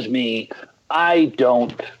anybody knows me, I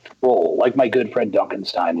don't troll like my good friend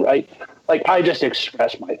Duncanstein, right? Like I just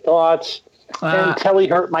express my thoughts, and Telly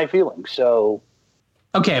hurt my feelings. So,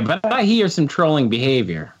 okay, but I hear some trolling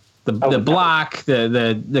behavior. The block,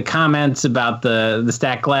 the comments about the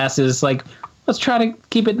stacked glasses. Like, let's try to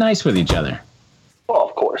keep it nice with each other. Well,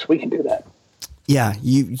 of course we can do that. Yeah,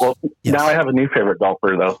 Well, now I have a new favorite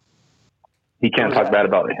golfer though. He can't talk bad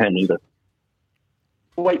about him either.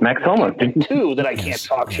 Wait, Max Homa. Two that I can't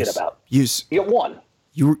talk shit about. You get one.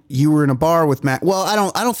 You were in a bar with Max. Well, I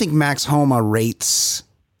don't think Max Homa rates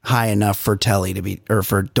high enough for Telly to be, or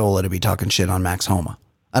for Dola to be talking shit on Max Homa.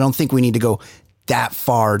 I don't think we need to go that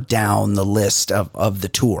far down the list of the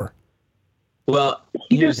tour. Well,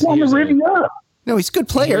 No, he's a good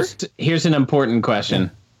player. Here's an important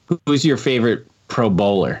question. Who's your favorite pro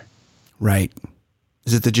bowler? Right.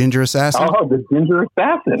 Is it the Ginger Assassin? Oh, the Ginger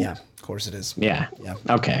Assassin. Yeah, of course it is. Yeah.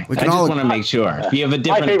 Okay. We I can just all want to make sure. If you have a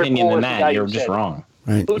different opinion than that, you're just said, wrong.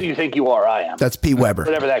 Right. Who do you think you are? I am. That's Pete Weber.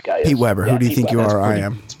 Whatever that guy is. Pete Weber. Yeah, Who do you Pete think you Weber. are? I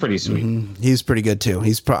am. It's pretty sweet. He's pretty good too.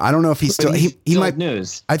 I don't know if he's still. He might.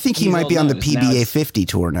 News. I think he might be on the PBA 50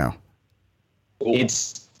 tour now.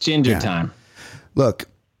 It's Ginger time. Look,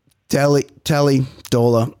 Telly,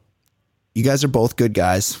 Dola, you guys are both good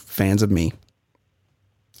guys, fans of me.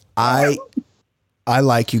 I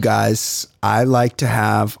like you guys. I like to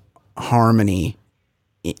have harmony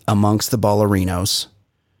amongst the ballerinos.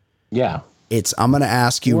 Yeah. I'm going to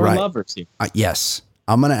ask you We're lovers here. Yes.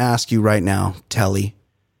 I'm going to ask you right now, Telly,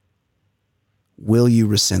 will you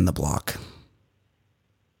rescind the block?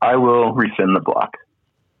 I will rescind the block.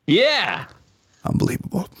 Yeah.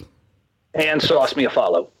 Unbelievable. And sauce me a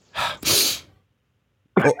follow.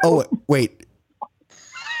 Wait.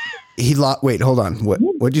 Wait, hold on.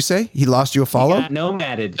 What'd you say? He lost you a follow?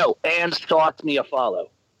 Nomaded. No, and sauce me a follow.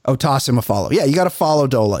 Oh, toss him a follow. Yeah, you got to follow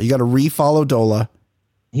Dola. You got to refollow Dola.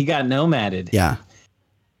 He got nomaded. Yeah.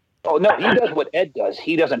 Oh, no, he does what Ed does.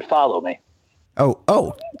 He doesn't follow me.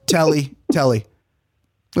 Oh, Telly.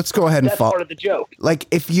 Let's go ahead and That's follow. part of the joke. Like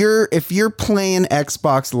if you're playing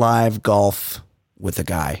Xbox Live golf with a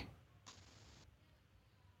guy,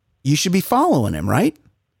 you should be following him, right?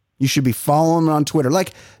 You should be following him on Twitter.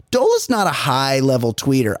 Like Dola's not a high level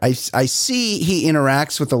tweeter. I see he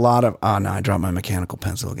interacts with a lot of. Oh no, I dropped my mechanical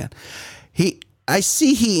pencil again. I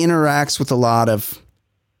see he interacts with a lot of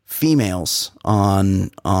females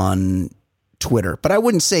on Twitter, but I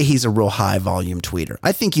wouldn't say he's a real high volume tweeter.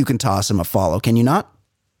 I think you can toss him a follow. Can you not?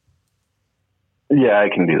 Yeah, I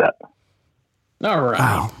can do that. All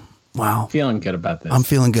right. Wow. Feeling good about this. I'm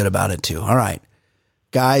feeling good about it too. All right.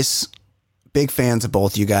 Guys, big fans of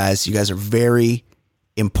both you guys. You guys are very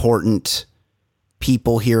important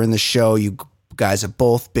people here in the show. You guys have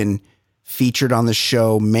both been featured on the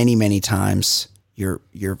show many, many times. You're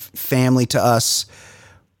family to us.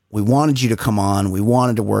 We wanted you to come on. We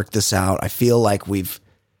wanted to work this out. I feel like we've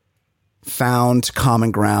found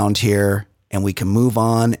common ground here and we can move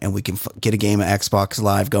on and we can get a game of Xbox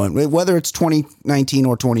Live going. Whether it's 2019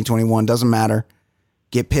 or 2021, doesn't matter.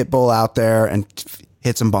 Get Pitbull out there and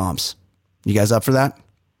hit some bombs. You guys up for that?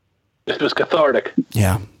 This was cathartic.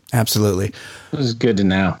 Yeah, absolutely. It was good to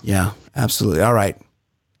know. Yeah, absolutely. All right.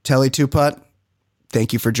 Telly Two-Putt,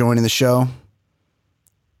 thank you for joining the show.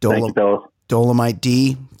 Thank you, fellas. Dolomite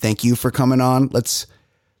D, thank you for coming on. Let's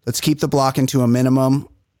keep the blocking to a minimum.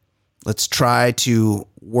 Let's try to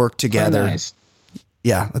work together. Nice.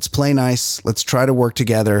 Yeah, let's play nice. Let's try to work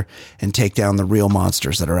together and take down the real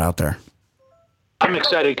monsters that are out there. I'm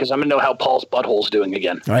excited because I'm going to know how Paul's butthole's doing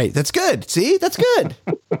again. All right, that's good. See, that's good.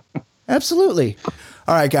 Absolutely.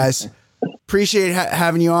 All right, guys. Appreciate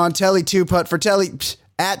having you on. Telly Two-Putt for Telly.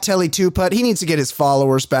 At Telly Two-Putt. He needs to get his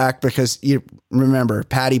followers back because you remember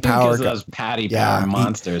Patty Power. Because of those Patty Power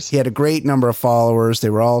monsters. He had a great number of followers.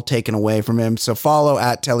 They were all taken away from him. So follow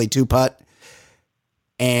at Telly Two-Putt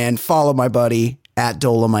and follow my buddy at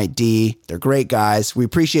Dolomite D. They're great guys. We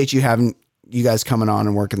appreciate you guys coming on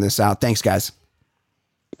and working this out. Thanks, guys.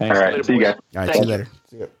 Thanks. All right. See you guys. All right. See you later.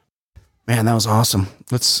 Man, that was awesome.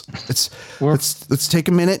 Let's take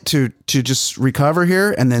a minute to just recover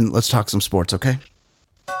here and then let's talk some sports. Okay.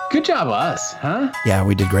 Good job, us, huh? Yeah,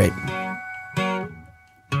 we did great.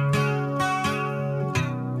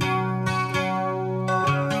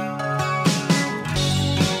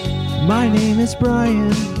 My name is Brian.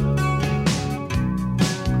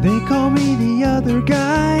 They call me the other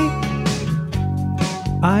guy.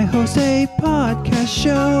 I host a podcast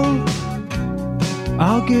show.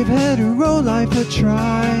 I'll give hetero life a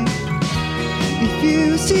try. If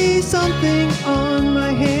you see something on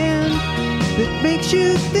my hand that makes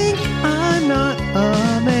you think I'm not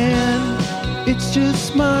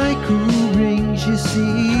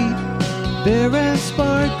see. They're as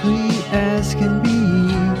sparkly as can be.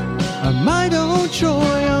 A Mite Old Troy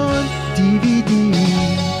on DVD.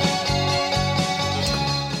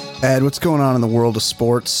 Ed, what's going on in the world of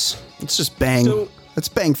sports? Let's just bang. Let's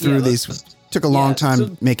bang through these. Took a long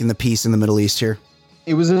time making the piece in the Middle East here.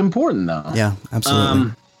 It was important, though. Yeah,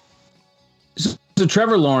 absolutely. So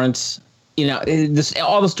Trevor Lawrence,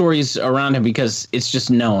 all the stories around him, because it's just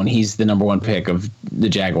known he's the number 1 pick of the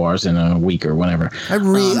Jaguars in a week or whenever.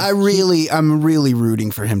 I'm really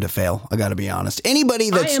rooting for him to fail. I got to be honest. Anybody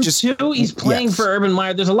that's too. He's playing for Urban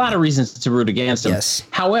Meyer. There's a lot of reasons to root against him. Yes.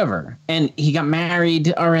 However, and he got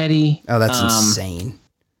married already. Oh, that's insane.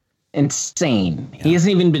 Insane. Yeah. He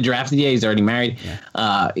hasn't even been drafted yet. He's already married.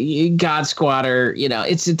 Yeah. God Squatter.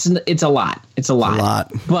 It's a lot. It's a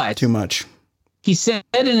lot. But too much. He said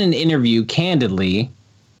in an interview candidly,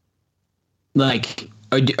 like,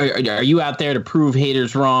 are you out there to prove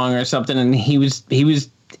haters wrong or something? And he was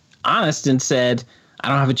honest and said, I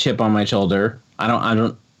don't have a chip on my shoulder. I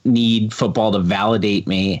don't need football to validate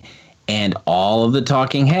me. And all of the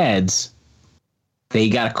talking heads, they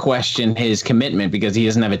got to question his commitment because he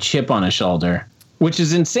doesn't have a chip on his shoulder, which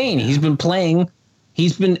is insane. He's been playing.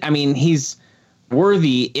 He's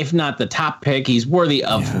worthy, if not the top pick. He's worthy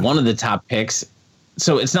of one of the top picks.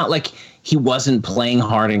 So it's not like he wasn't playing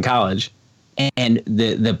hard in college. And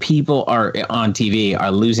the people are on TV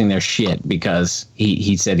are losing their shit because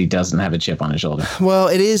he said he doesn't have a chip on his shoulder. Well,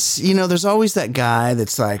 it is, there's always that guy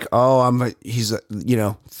that's like, oh, he's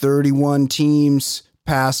 31 teams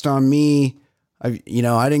passed on me. I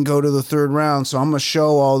didn't go to the third round, so I'm going to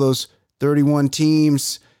show all those 31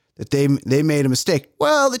 teams that they made a mistake.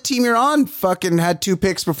 Well, the team you're on fucking had 2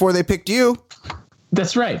 picks before they picked you.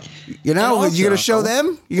 That's right. You're going to show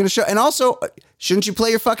them? You're going to show, and also, shouldn't you play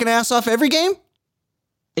your fucking ass off every game?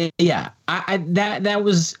 Yeah, that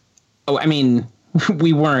was. Oh, I mean,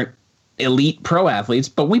 we weren't elite pro athletes,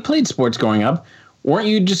 but we played sports growing up. Weren't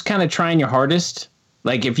you just kind of trying your hardest?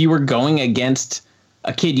 Like if you were going against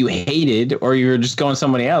a kid you hated, or you were just going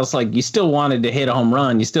somebody else, like you still wanted to hit a home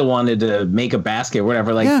run, you still wanted to make a basket,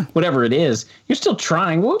 whatever, whatever it is, you're still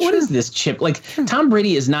trying. What is this chip? Like Tom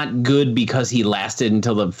Brady is not good because he lasted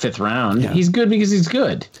until the 5th round. Yeah. He's good because he's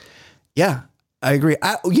good. Yeah, I agree.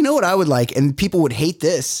 You know what I would like, and people would hate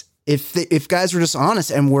this if guys were just honest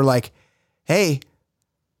and were like, hey,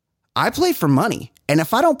 I play for money. And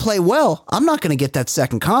if I don't play well, I'm not going to get that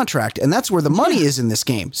second contract. And that's where the money is in this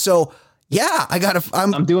game. So yeah,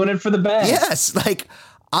 I'm doing it for the bag. Yes. Like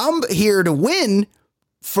I'm here to win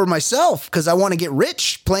for myself because I want to get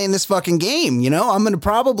rich playing this fucking game. I'm going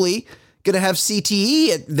to have CTE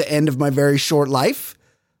at the end of my very short life.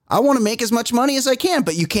 I want to make as much money as I can,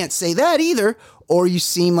 but you can't say that either, or you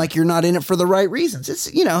seem like you're not in it for the right reasons. It's,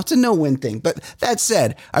 it's a no-win thing. But that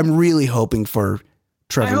said, I'm really hoping for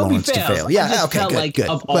Trevor Lawrence to fail. Yeah. Okay. Good.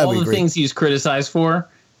 Of all the things he's criticized for,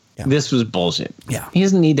 this was bullshit. Yeah. He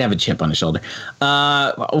doesn't need to have a chip on his shoulder.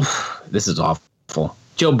 This is awful.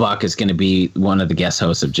 Joe Buck is going to be one of the guest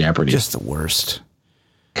hosts of Jeopardy. Just the worst.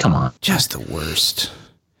 Come on. Just the worst.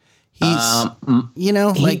 He's,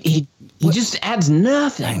 he just adds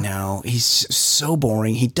nothing. I know. He's so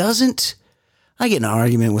boring. He doesn't. I get in an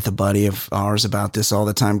argument with a buddy of ours about this all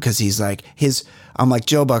the time because he's like, I'm like,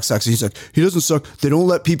 Joe Buck sucks. He's like, he doesn't suck. They don't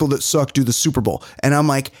let people that suck do the Super Bowl. And I'm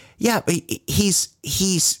like, yeah, but he just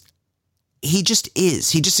is.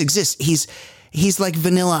 He just exists. He's like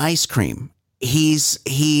vanilla ice cream.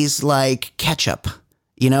 He's like ketchup.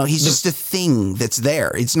 He's just a thing that's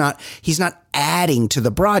there. He's not adding to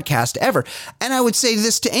the broadcast ever. And I would say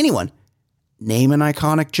this to anyone. Name an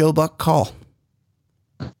iconic Joe Buck call.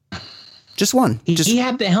 Just one. He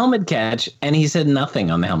had the helmet catch, and he said nothing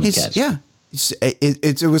on the helmet catch. Yeah.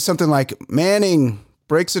 It was something like, Manning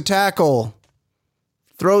breaks a tackle,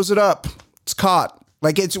 throws it up, it's caught.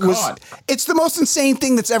 Like it's the most insane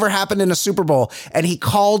thing that's ever happened in a Super Bowl. And he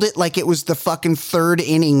called it like it was the fucking 3rd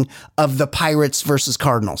inning of the Pirates versus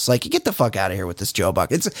Cardinals. Like, get the fuck out of here with this Joe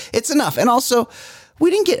Buck. It's enough. And also, we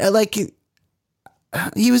didn't get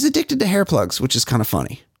he was addicted to hair plugs, which is kind of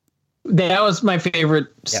funny. That was my favorite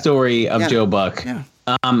story of Joe Buck. Yeah.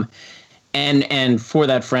 And for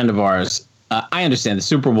that friend of ours, I understand the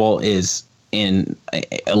Super Bowl is in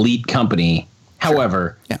elite company. Sure.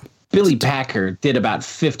 However, Billy Packer did about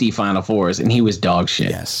 50 Final Fours, and he was dog shit.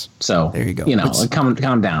 Yes. So there you go.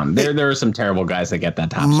 Calm down. There are some terrible guys that get that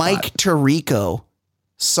top Mike spot. Tirico,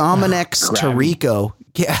 Somonex Tirico.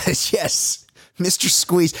 Yes. Mr.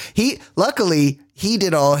 Squeeze. Luckily he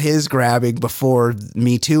did all his grabbing before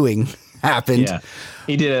Me Tooing happened. Yeah.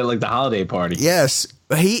 He did it at like the holiday party. Yes.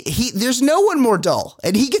 He there's no one more dull,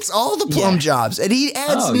 and he gets all the plum jobs, and he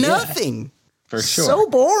adds nothing. for sure. So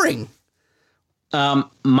boring.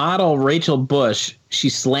 Model Rachel Bush, she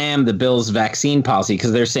slammed the Bills' vaccine policy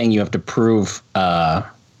because they're saying you have to prove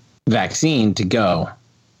vaccine to go.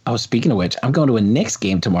 Oh, speaking of which, I'm going to a Knicks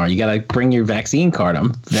game tomorrow. You got to bring your vaccine card.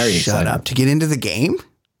 I'm very excited. Shut up. To get into the game?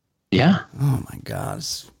 Yeah. Oh, my God.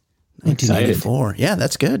 It's 1984. Yeah,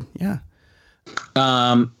 that's good. Yeah.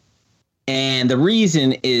 And the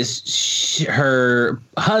reason is her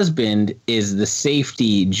husband is the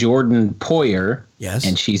safety Jordan Poyer. Yes.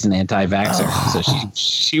 And she's an anti-vaxxer. So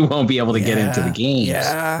she won't be able to get into the games.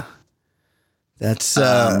 Yeah. That's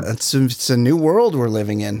it's a new world we're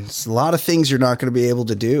living in. It's a lot of things you're not going to be able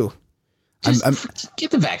to do. Just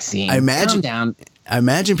get the vaccine. I imagine Calm down. I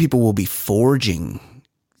imagine people will be forging.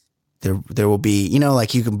 There will be,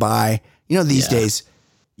 like you can buy, these days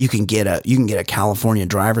you can get a California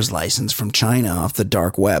driver's license from China off the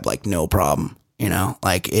dark web, like no problem.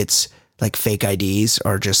 Like it's like fake IDs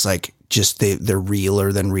are just they're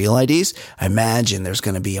realer than real IDs. I imagine there's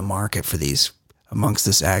going to be a market for these amongst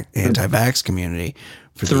this anti-vax community.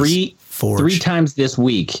 For three times this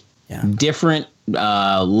week, different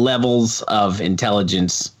levels of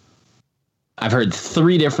intelligence. I've heard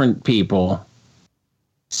 3 different people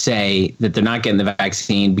say that they're not getting the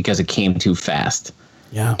vaccine because it came too fast.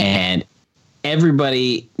 Yeah. And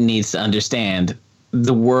everybody needs to understand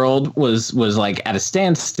the world was like at a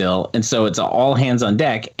standstill. And so it's all hands on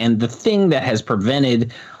deck. And the thing that has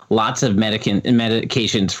prevented lots of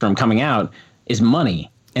medications from coming out is money.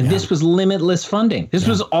 And this was limitless funding. This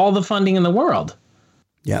was all the funding in the world.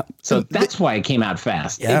 Yeah. So that's why it came out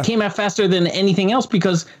fast. Yeah. It came out faster than anything else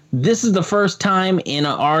because this is the first time in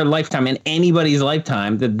our lifetime, in anybody's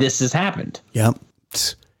lifetime, that this has happened. Yep.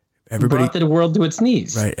 Everybody brought the world to its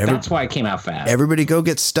knees. Right. That's why it came out fast. Everybody go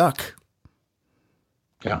get stuck.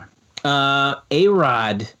 Yeah.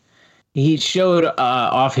 A-Rod, he showed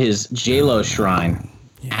off his J-Lo shrine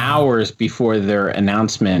hours before their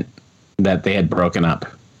announcement that they had broken up.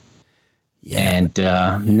 Yeah. And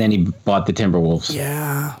then he bought the Timberwolves.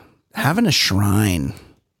 Yeah. Having a shrine.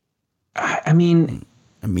 I mean,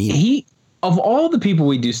 he, of all the people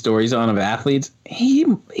we do stories on of athletes,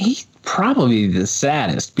 he's probably the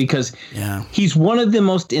saddest because he's one of the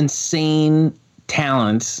most insane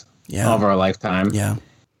talents of our lifetime. Yeah.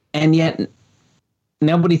 And yet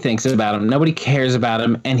nobody thinks about him. Nobody cares about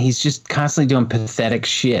him. And he's just constantly doing pathetic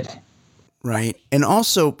shit. Right. And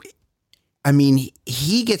also, I mean,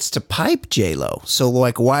 he gets to pipe J-Lo. So,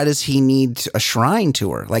 like, why does he need a shrine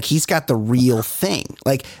to her? Like, he's got the real thing.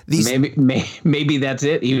 Like, these. Maybe that's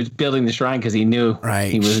it. He was building the shrine because he knew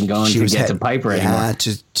he wasn't going to get to pipe her anymore. Yeah,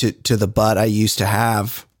 to the butt I used to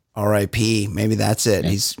have. R.I.P. Maybe that's it.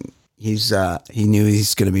 Yeah. He knew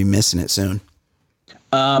he's going to be missing it soon.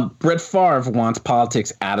 Brett Favre wants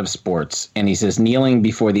politics out of sports, and he says kneeling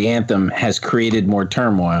before the anthem has created more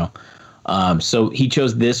turmoil. So he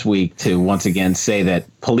chose this week to once again say that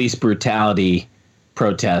police brutality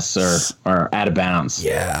protests are out of bounds.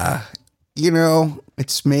 Yeah.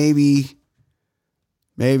 It's maybe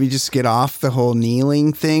just get off the whole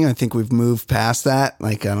kneeling thing. I think we've moved past that.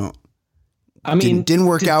 Like, didn't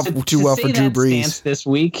work out too well for Drew Brees. Stance this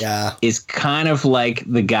week is kind of like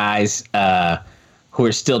the guys who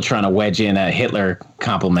are still trying to wedge in a Hitler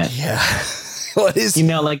compliment. Yeah. What is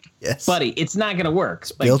buddy, it's not going to work.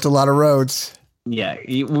 Built a lot of roads. Yeah,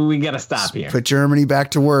 we got to stop here. Put Germany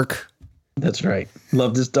back to work. That's right.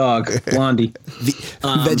 Love this dog, Blondie.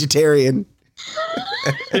 Vegetarian.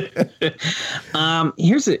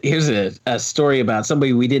 Here's a story about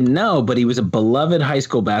somebody we didn't know, but he was a beloved high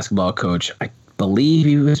school basketball coach. I believe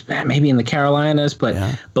he was maybe in the Carolinas,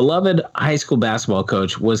 but beloved high school basketball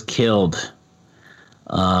coach was killed.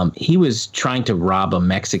 He was trying to rob a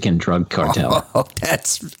Mexican drug cartel. Oh,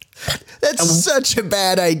 that's such a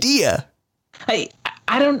bad idea. I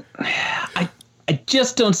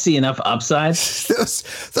just don't see enough upside.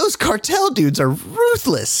 Those cartel dudes are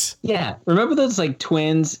ruthless. Yeah, remember those like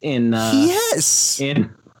twins in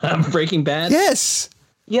in Breaking Bad? Yes.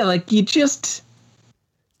 Yeah, like you just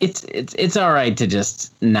it's all right to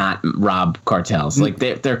just not rob cartels. Like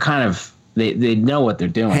they're kind of they know what they're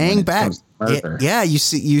doing. Hang back. Yeah,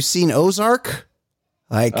 you've seen Ozark?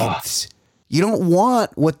 Like, you don't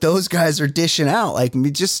want what those guys are dishing out. Like,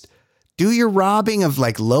 just do your robbing of,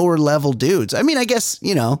 like, lower-level dudes. I mean, I guess,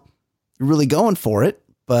 you're really going for it,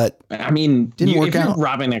 but I mean, didn't work if out. You're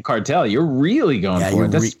robbing a cartel, you're really going for it.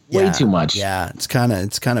 That's way too much. Yeah, it's kind of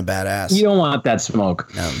badass. You don't want that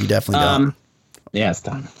smoke. No, you definitely don't. Yeah, it's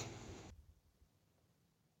time.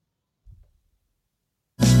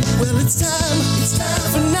 Well, it's time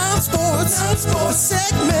for Now Sports.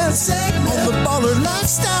 Segment on the Baller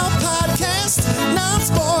Lifestyle Podcast. Now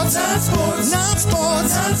Sports.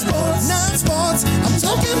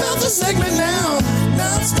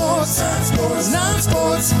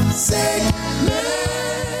 sports segment.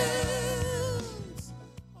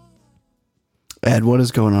 Ed, what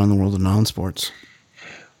is going on in the world of non-sports?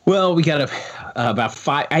 Well, we got about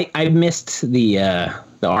 5. I missed the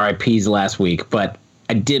RIPs last week, but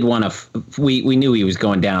I did want to. We knew he was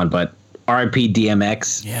going down, but RIP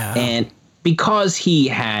DMX. Yeah. And because he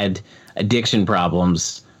had addiction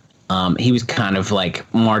problems, he was kind of like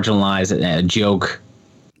marginalized, a joke.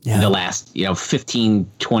 Yeah. The last 15,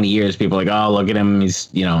 20 years, people are like, oh, look at him, he's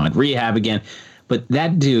at rehab again. But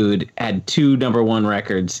that dude had 2 #1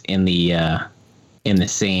 records in the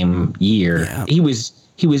same year. Yeah.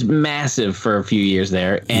 He was massive for a few years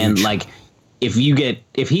there. And like, if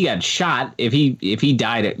he got shot, if he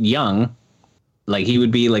died young, like, he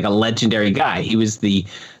would be like a legendary guy. He was the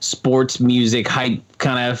sports music hype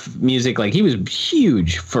kind of music. Like, he was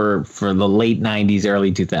huge for the late 90s,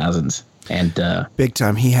 early 2000s. And big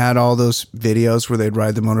time. He had all those videos where they'd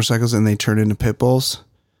ride the motorcycles and they turn into pit bulls.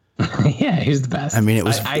 Yeah, he was the best. I mean, it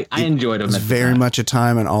was. I enjoyed him. It was very much a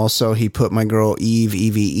time, and also he put my girl Eve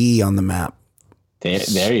EVE on the map.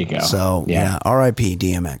 There you go. So yeah, R.I.P.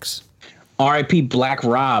 DMX. R.I.P. Black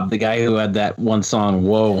Rob, the guy who had that one song,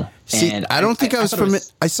 "Whoa." See, and I don't think I was from it.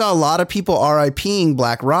 I saw a lot of people R.I.P.ing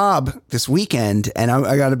Black Rob this weekend, and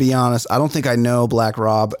I got to be honest, I don't think I know Black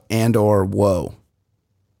Rob and or Whoa.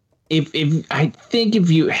 I think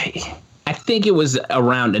it was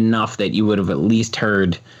around enough that you would have at least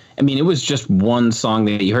heard. I mean, it was just one song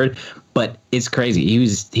that you heard, but it's crazy. He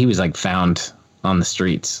was like found on the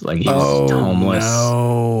streets, like he was homeless.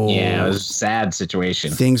 No. Yeah, it was a sad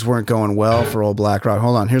situation. Things weren't going well for old Black Rob.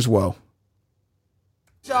 Hold on, here's Whoa.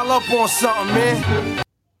 Y'all up on something, man.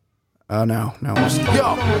 Oh no.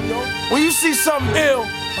 Yo, when you see something ill,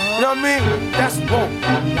 you know what I mean? That's whoa.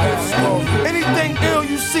 Anything ill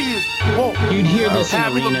you see is whoa. You'd hear this in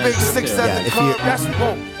having a big 6 at the club, that's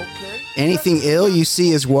whoa. Anything ill you see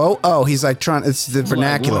is whoa. Oh, he's like trying. It's the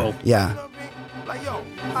vernacular. Like, yeah. Like, yo,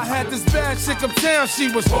 I had this bad chick uptown.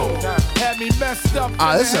 She was had me messed up.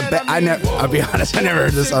 This is a bad. I'll be honest. I never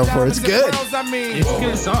heard this song before. It's good. It's a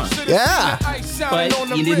good song. Yeah. But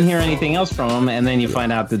you didn't hear anything else from him, and then you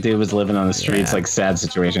find out the dude was living on the streets. Like, sad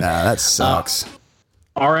situation. That sucks.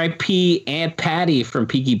 R.I.P. Aunt Patty from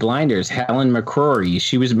Peaky Blinders, Helen McCrory.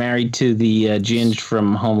 She was married to the Ginge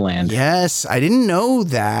from Homeland. Yes, I didn't know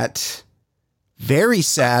that. Very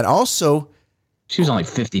sad. Also, she was only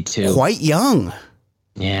 52. Quite young.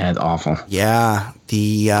 Yeah, it's awful. Yeah,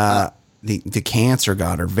 the cancer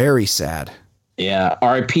got her. Very sad. Yeah,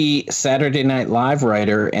 R.I.P. Saturday Night Live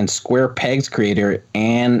writer and Square Pegs creator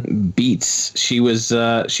Ann Beats. She was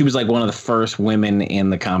like one of the first women in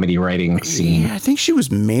the comedy writing scene. Yeah, I think she was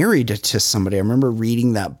married to somebody. I remember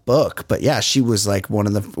reading that book, but yeah, she was like one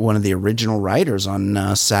of the original writers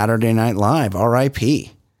on Saturday Night Live.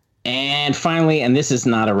 R.I.P. And finally, and this is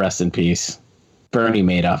not a rest in peace, Bernie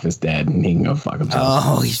Madoff is dead, and he can go fuck himself.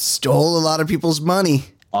 Oh, he stole a lot of people's money.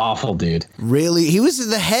 Awful dude. Really? He was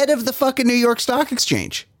the head of the fucking New York Stock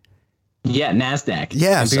Exchange. Yeah, NASDAQ.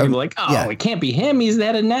 Yeah. And people were like, it can't be him. He's the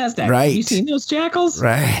head of NASDAQ. Right. Have you seen those jackals?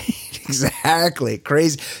 Right. Exactly.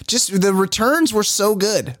 Crazy. Just the returns were so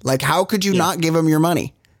good. Like, how could you not give him your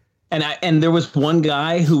money? And there was one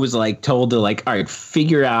guy who was like told to like, all right,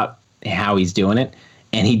 figure out how he's doing it.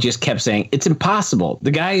 And he just kept saying, it's impossible.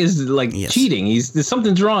 The guy is like cheating.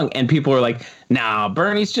 Something's wrong. And people are like, nah,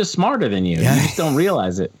 Bernie's just smarter than you. Yeah. You just don't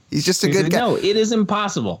realize it. He's just a good guy. No, it is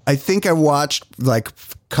impossible. I think I watched like a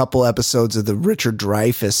couple episodes of the Richard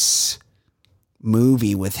Dreyfuss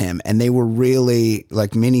movie with him, and they were really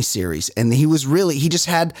like miniseries. And he just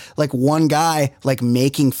had like one guy like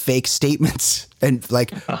making fake statements. And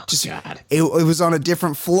like, it was on a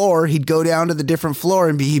different floor. He'd go down to the different floor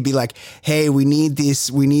and he'd be like, hey, we need this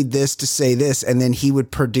to say this. And then he would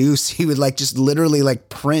like just literally like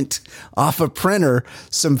print off a printer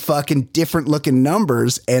some fucking different looking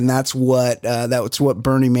numbers. And that's what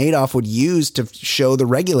Bernie Madoff would use to show the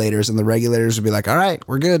regulators. And the regulators would be like, all right,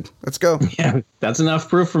 we're good. Let's go. Yeah, that's enough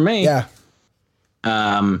proof for me. Yeah.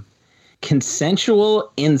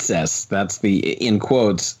 Consensual incest, that's the in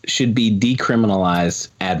quotes, should be decriminalized,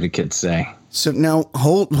 advocates say. So now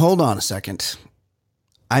hold on a second.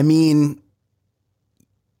 I mean,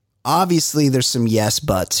 obviously there's some yes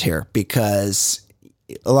buts here, because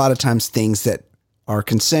a lot of times things that are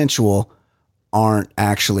consensual aren't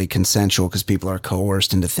actually consensual because people are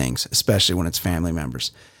coerced into things, especially when it's family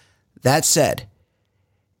members. That said,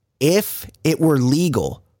 if it were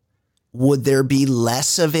legal, would there be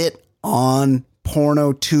less of it on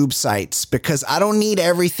porno tube sites? Because I don't need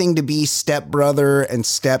everything to be stepbrother and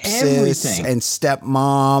stepsis and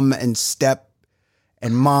stepmom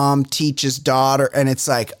and mom teaches daughter, and it's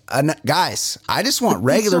like, guys, I just want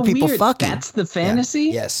regular so people weird. fucking. That's the fantasy?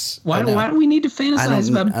 Yeah. Yes. Why do we need to fantasize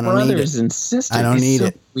about brothers and sisters? I don't need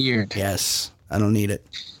it. Weird. Yes. I don't need it.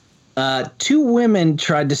 2 women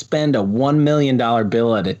tried to spend a $1 million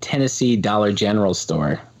bill at a Tennessee Dollar General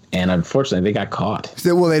store, and unfortunately, they got caught.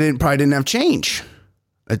 Well, they probably didn't have change.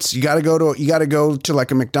 You got to go to like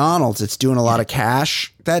a McDonald's. It's doing a lot of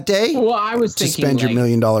cash that day. Well, I was to thinking spend your $1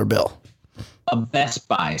 million bill. A Best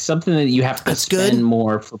Buy, something that you have to spend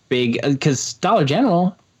more for big, because Dollar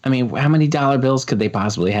General, I mean, how many dollar bills could they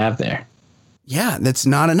possibly have there? Yeah, that's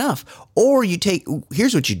not enough. Or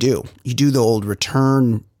here's what you do. You do the old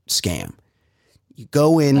return scam. You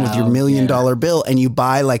go in with your $1 million bill and you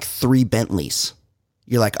buy like 3 Bentleys.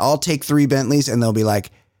 You're like, I'll take 3 Bentleys, and they'll be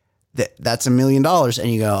like, that's $1 million. And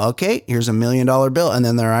you go, okay, here's $1 million bill. And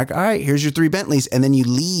then they're like, all right, here's your 3 Bentleys. And then you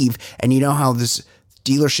leave, and you know how this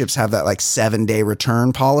dealerships have that like 7-day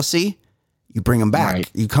return policy. You bring them back. Right.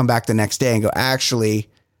 You come back the next day and go, actually,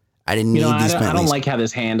 I didn't need these Bentleys. I don't like how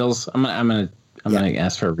this handles. I'm gonna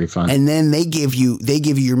ask for a refund. And then they give you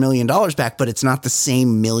your $1 million back, but it's not the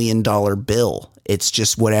same $1 million bill. It's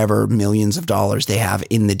just whatever millions of dollars they have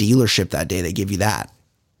in the dealership that day. They give you that.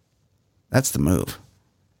 That's the move.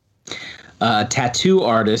 Tattoo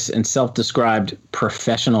artist and self-described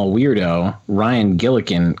professional weirdo Ryan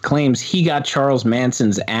Gillikin claims he got Charles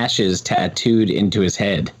Manson's ashes tattooed into his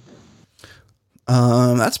head.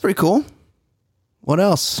 That's pretty cool. What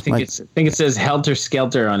else? I think it says Helter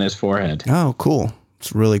Skelter on his forehead. Oh, cool.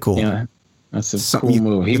 It's really cool. Yeah, that's a cool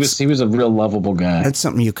move. He was a real lovable guy. That's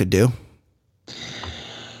something you could do.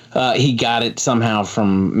 He got it somehow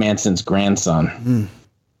from Manson's grandson.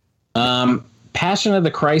 Passion of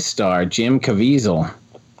the Christ star Jim Caviezel.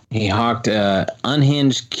 He hawked an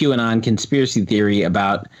unhinged QAnon conspiracy theory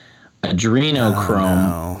about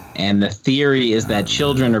adrenochrome, and the theory is that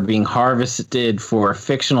children are being harvested for a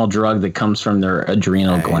fictional drug that comes from their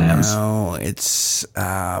adrenal glands. No, it's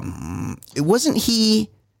it wasn't he.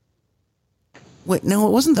 Wait, no,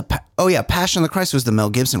 it wasn't the. Passion of the Christ was the Mel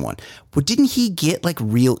Gibson one. But didn't he get like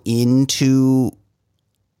real into?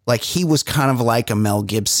 Like he was kind of like a Mel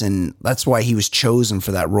Gibson. That's why he was chosen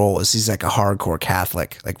for that role. Is he's like a hardcore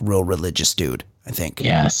Catholic, like real religious dude. I think.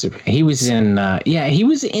 Yes, he was in. He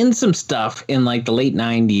was in some stuff in like the late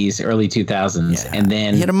 '90s, early 2000s, and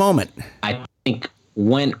then he had a moment. I think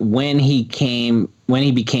when he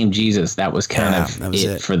became Jesus, that was kind of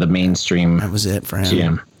it for the mainstream. That was it for him.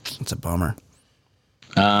 Jim. It's a bummer.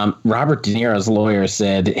 Robert De Niro's lawyer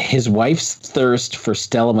said his wife's thirst for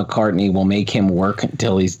Stella McCartney will make him work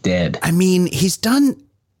until he's dead. I mean, he's done.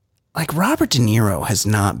 Like Robert De Niro has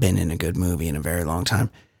not been in a good movie in a very long time.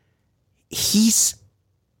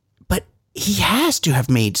 But he has to have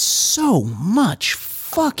made so much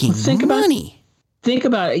fucking money. Think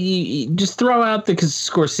about it. You just throw out the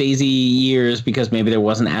Scorsese years because maybe there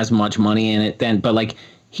wasn't as much money in it then. But like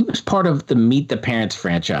he was part of the Meet the Parents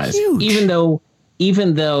franchise. Huge.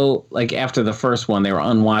 Even though like after the first one they were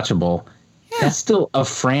unwatchable. That's still a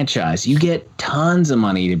franchise. You get tons of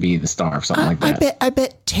money to be the star of something like that. I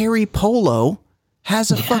bet Terry Polo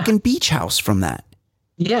has a fucking beach house from that.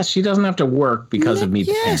 Yes, she doesn't have to work because of Meet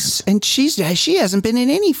the Parents. And she hasn't been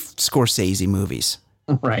in any Scorsese movies.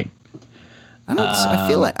 Right. I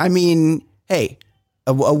feel like, I mean, hey,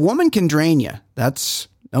 a woman can drain you. That's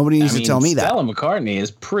nobody needs to tell me that. Stella McCartney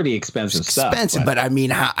is pretty expensive stuff. But I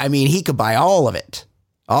mean, he could buy all of it.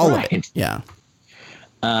 All of it. Yeah.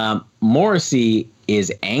 Morrissey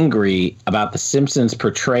is angry about the Simpsons'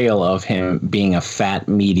 portrayal of him being a fat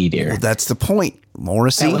meat eater. Well, that's the point,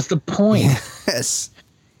 Morrissey. That was the point. Yes.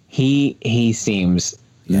 He seems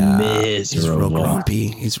miserable.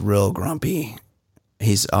 He's real grumpy.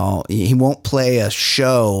 He won't play a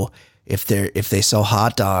show if they sell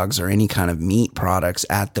hot dogs or any kind of meat products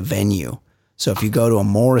at the venue. So if you go to a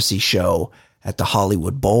Morrissey show at the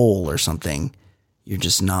Hollywood Bowl or something, you're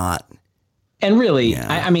just not. And really,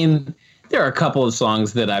 I mean, there are a couple of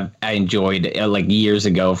songs that I enjoyed like years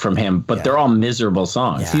ago from him, but they're all miserable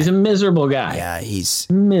songs. Yeah. He's a miserable guy. Yeah, he's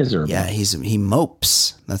miserable. Yeah, he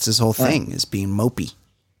mopes. That's his whole thing, is being mopey.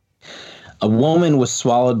 A woman was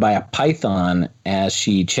swallowed by a python as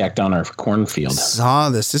she checked on her cornfield. Saw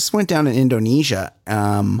this. This went down in Indonesia.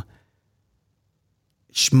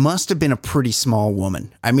 She must have been a pretty small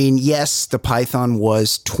woman. I mean, yes, the python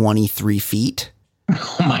was 23 feet.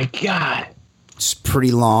 Oh my God. It's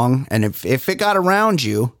pretty long. And if it got around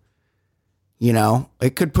you,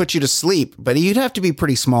 it could put you to sleep, but you'd have to be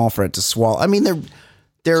pretty small for it to swallow. I mean,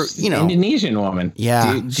 they're, you know, Indonesian woman.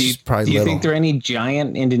 Yeah, Do she's you probably think little. there are any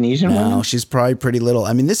giant Indonesian women? No, she's probably pretty little.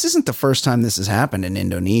 I mean, this isn't the first time this has happened in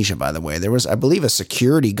Indonesia, by the way. There was, I believe, a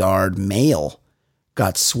security guard male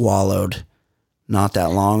got swallowed not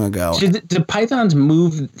that long ago. Do pythons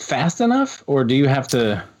move fast enough, or do you have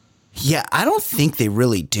to? Yeah, I don't think they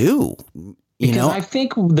really do. Because I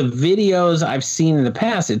think the videos I've seen in the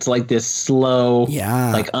past, it's like this slow,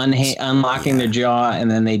 like unlocking their jaw,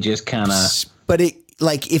 and then they just kind of. But it,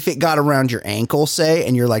 like, if it got around your ankle, say,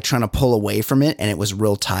 and you're like trying to pull away from it, and it was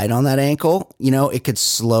real tight on that ankle, you know, it could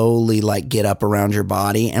slowly like get up around your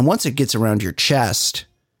body, and once it gets around your chest,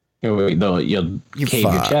 you'll cave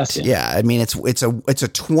your chest in. Yeah, I mean, it's a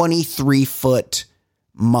 23-foot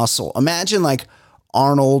muscle. Imagine like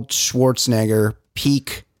Arnold Schwarzenegger,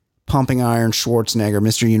 peak pumping iron Schwarzenegger,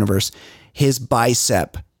 Mr. Universe, his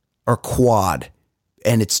bicep or quad,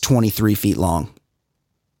 and it's 23 feet long.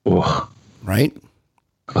 Ugh. Right?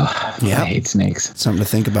 Yeah, I hate snakes. Something to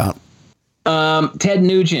think about. Ted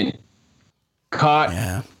Nugent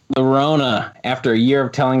caught the Rona after a year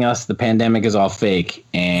of telling us the pandemic is all fake,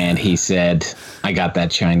 and he said, "I got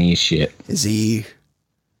that Chinese shit." Is he?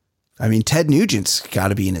 I mean, Ted Nugent's got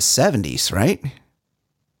to be in his 70s, right?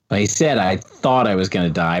 But he said, "I thought I was going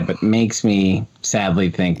to die," but makes me sadly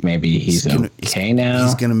think maybe he's okay now.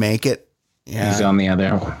 He's going to make it. Yeah. He's on the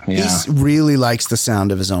other. Yeah. He really likes the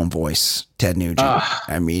sound of his own voice, Ted Nugent.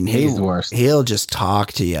 I mean, he's the worst. He'll just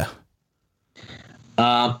talk to you.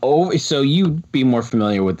 So you'd be more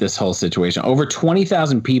familiar with this whole situation. Over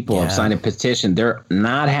 20,000 people have signed a petition. They're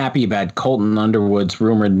not happy about Colton Underwood's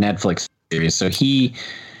rumored Netflix series. So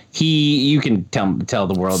you can tell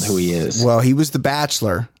the world who he is. Well, he was the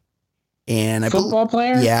Bachelor, and football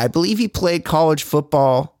player. Yeah, I believe he played college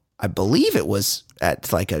football. I believe it was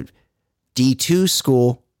at like a D2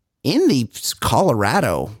 school in the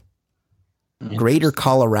Colorado, greater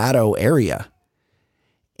Colorado area.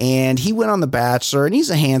 And he went on The Bachelor, and he's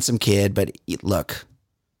a handsome kid, but look,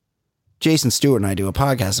 Jason Stewart and I do a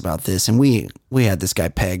podcast about this, and we had this guy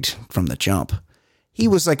pegged from the jump. He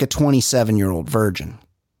was like a 27-year-old virgin.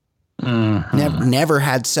 Never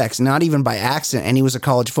had sex, not even by accident, and he was a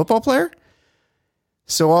college football player.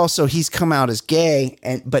 So also he's come out as gay,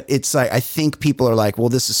 but it's like, I think people are like, well,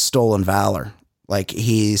 this is stolen valor. Like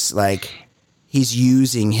he's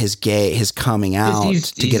using his coming out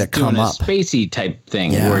to get a come up. Spacey type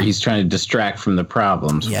thing where he's trying to distract from the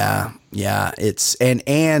problems. Yeah. It's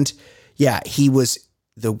he was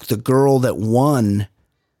the girl that won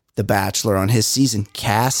The Bachelor on his season,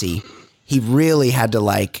 Cassie. He really had to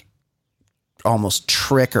like almost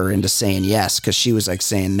trick her into saying yes, because she was like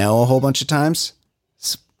saying no a whole bunch of times.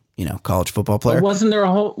 You know, college football player. But wasn't there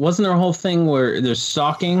a whole thing where there's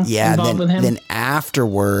stalking involved with him? Then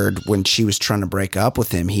afterward, when she was trying to break up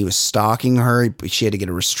with him, he was stalking her. She had to get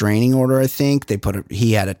a restraining order, I think.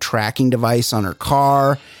 He had a tracking device on her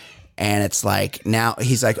car, and it's like, now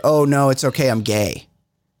he's like, oh no, it's okay, I'm gay.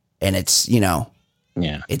 And it's, you know,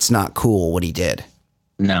 it's not cool what he did.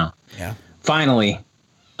 No. Yeah. Finally,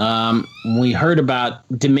 we heard about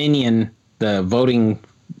Dominion, the voting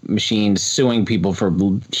machines, suing people for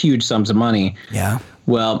huge sums of money. Yeah.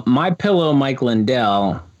 Well, MyPillow Mike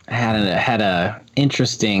Lindell had a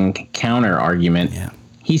interesting counter argument. Yeah.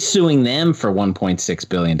 He's suing them for $1.6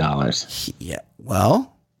 billion. Yeah.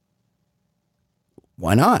 Well,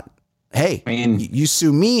 why not? Hey, you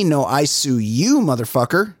sue me. No, I sue you,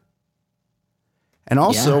 motherfucker. And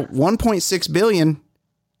also, $1.6 billion.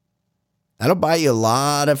 That'll buy you a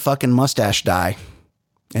lot of fucking mustache dye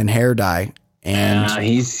and hair dye. And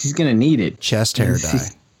he's gonna need it. Chest hair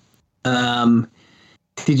dye.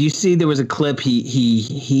 Did you see there was a clip?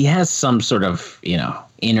 He has some sort of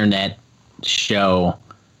internet show,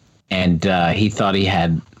 and he thought he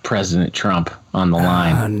had President Trump on the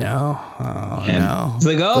line. Oh no! No! It's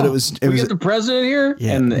like, But we got the president here,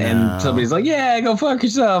 Yeah, and somebody's like, yeah, go fuck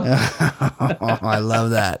yourself. I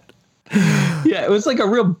love that. Yeah, it was like a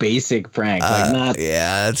real basic prank.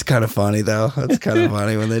 Yeah, that's kind of funny though. That's kind of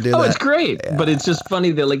funny when they do that. Oh, it's great, but it's just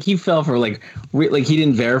funny that like he fell for like he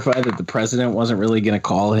didn't verify that the president wasn't really going to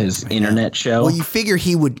call his internet show. Well, you figure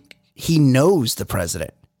he would. He knows the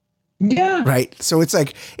president. Yeah. Right. So it's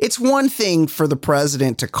like, it's one thing for the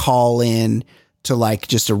president to call in to like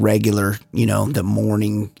just a regular, the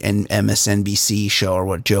morning and MSNBC show or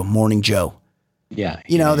what, Morning Joe. Yeah.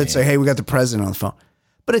 That's like, hey, we got the president on the phone.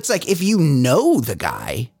 But it's like, if you know the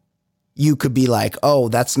guy, you could be like, oh,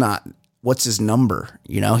 that's not, what's his number?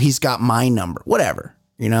 He's got my number, whatever,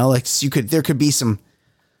 like there could be some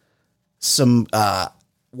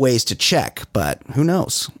ways to check, but who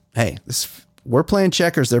knows? Hey, we're playing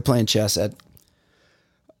checkers. They're playing chess.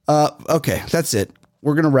 Okay. That's it.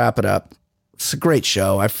 we're going to wrap it up. It's a great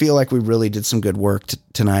show. I feel like we really did some good work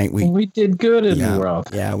tonight. We did good in the world.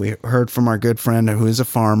 Yeah, we heard from our good friend who is a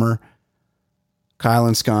farmer, Kyle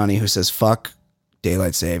and Scotty, who says, fuck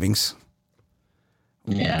daylight savings.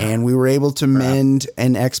 Yeah. And we were able to mend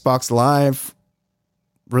an Xbox Live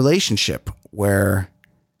relationship where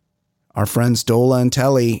our friends Dola and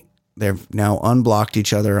Telly, they've now unblocked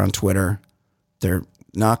each other on Twitter. They're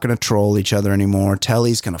not going to troll each other anymore.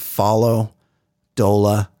 Telly's going to follow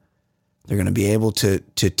Dola. They're going to be able to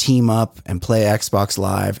team up and play Xbox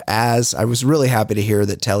Live. As I was really happy to hear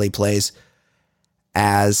that Telly plays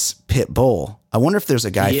as Pitbull. I wonder if there's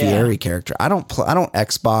a Guy Fieri character. I don't play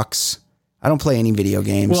any video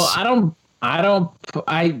games. Well,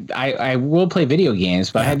 I will play video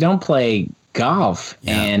games, but I don't play golf.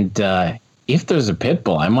 Yeah. And if there's a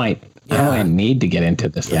Pitbull, I might need to get into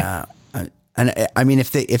this thing. Yeah. And I mean,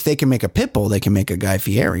 if they can make a Pitbull, they can make a Guy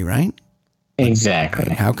Fieri, right?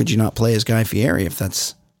 Exactly. How could you not play as Guy Fieri if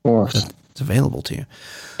that's available to you?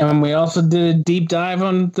 And we also did a deep dive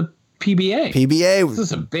on the PBA. This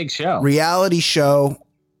is a big show. Reality show.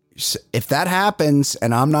 If that happens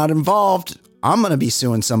and I'm not involved, I'm going to be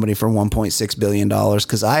suing somebody for $1.6 billion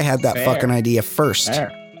because I had that fucking idea first.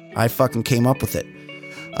 I fucking came up with it.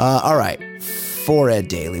 All right. For Ed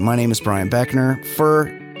Daly, my name is Brian Beckner.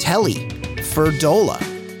 For Telly, for Dola,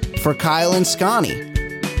 for Kyle and Scotty,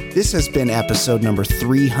 this has been episode number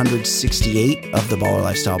 368 of the Baller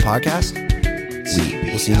Lifestyle Podcast.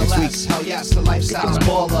 We'll see you next week. Hell yes, the Lifestyle's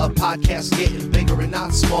Baller podcast, getting bigger and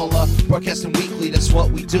not smaller. Broadcasting weekly, that's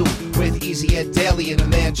what we do. With Easy Ed Daily and the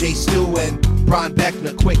man Jay Stu and Brian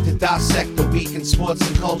Beckner, quick to dissect the week in sports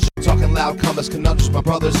and culture. Talking loud comers, conundrums, my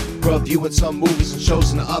brothers. Reviewing some movies and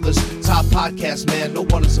shows and others. Top podcast, man, no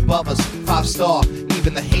one is above us. 5-star,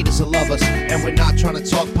 even the haters will love us. And we're not trying to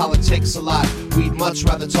talk politics a lot. We'd much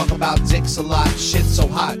rather talk about dicks a lot. Shit's so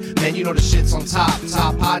hot, man, you know the shit's on top.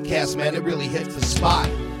 Top podcast, man, it really hit the spot.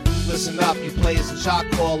 Listen up, you players and shot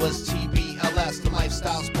callers. TBLS, the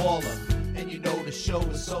Lifestyle's Baller. And you know the show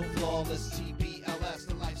is so flawless. TBLS.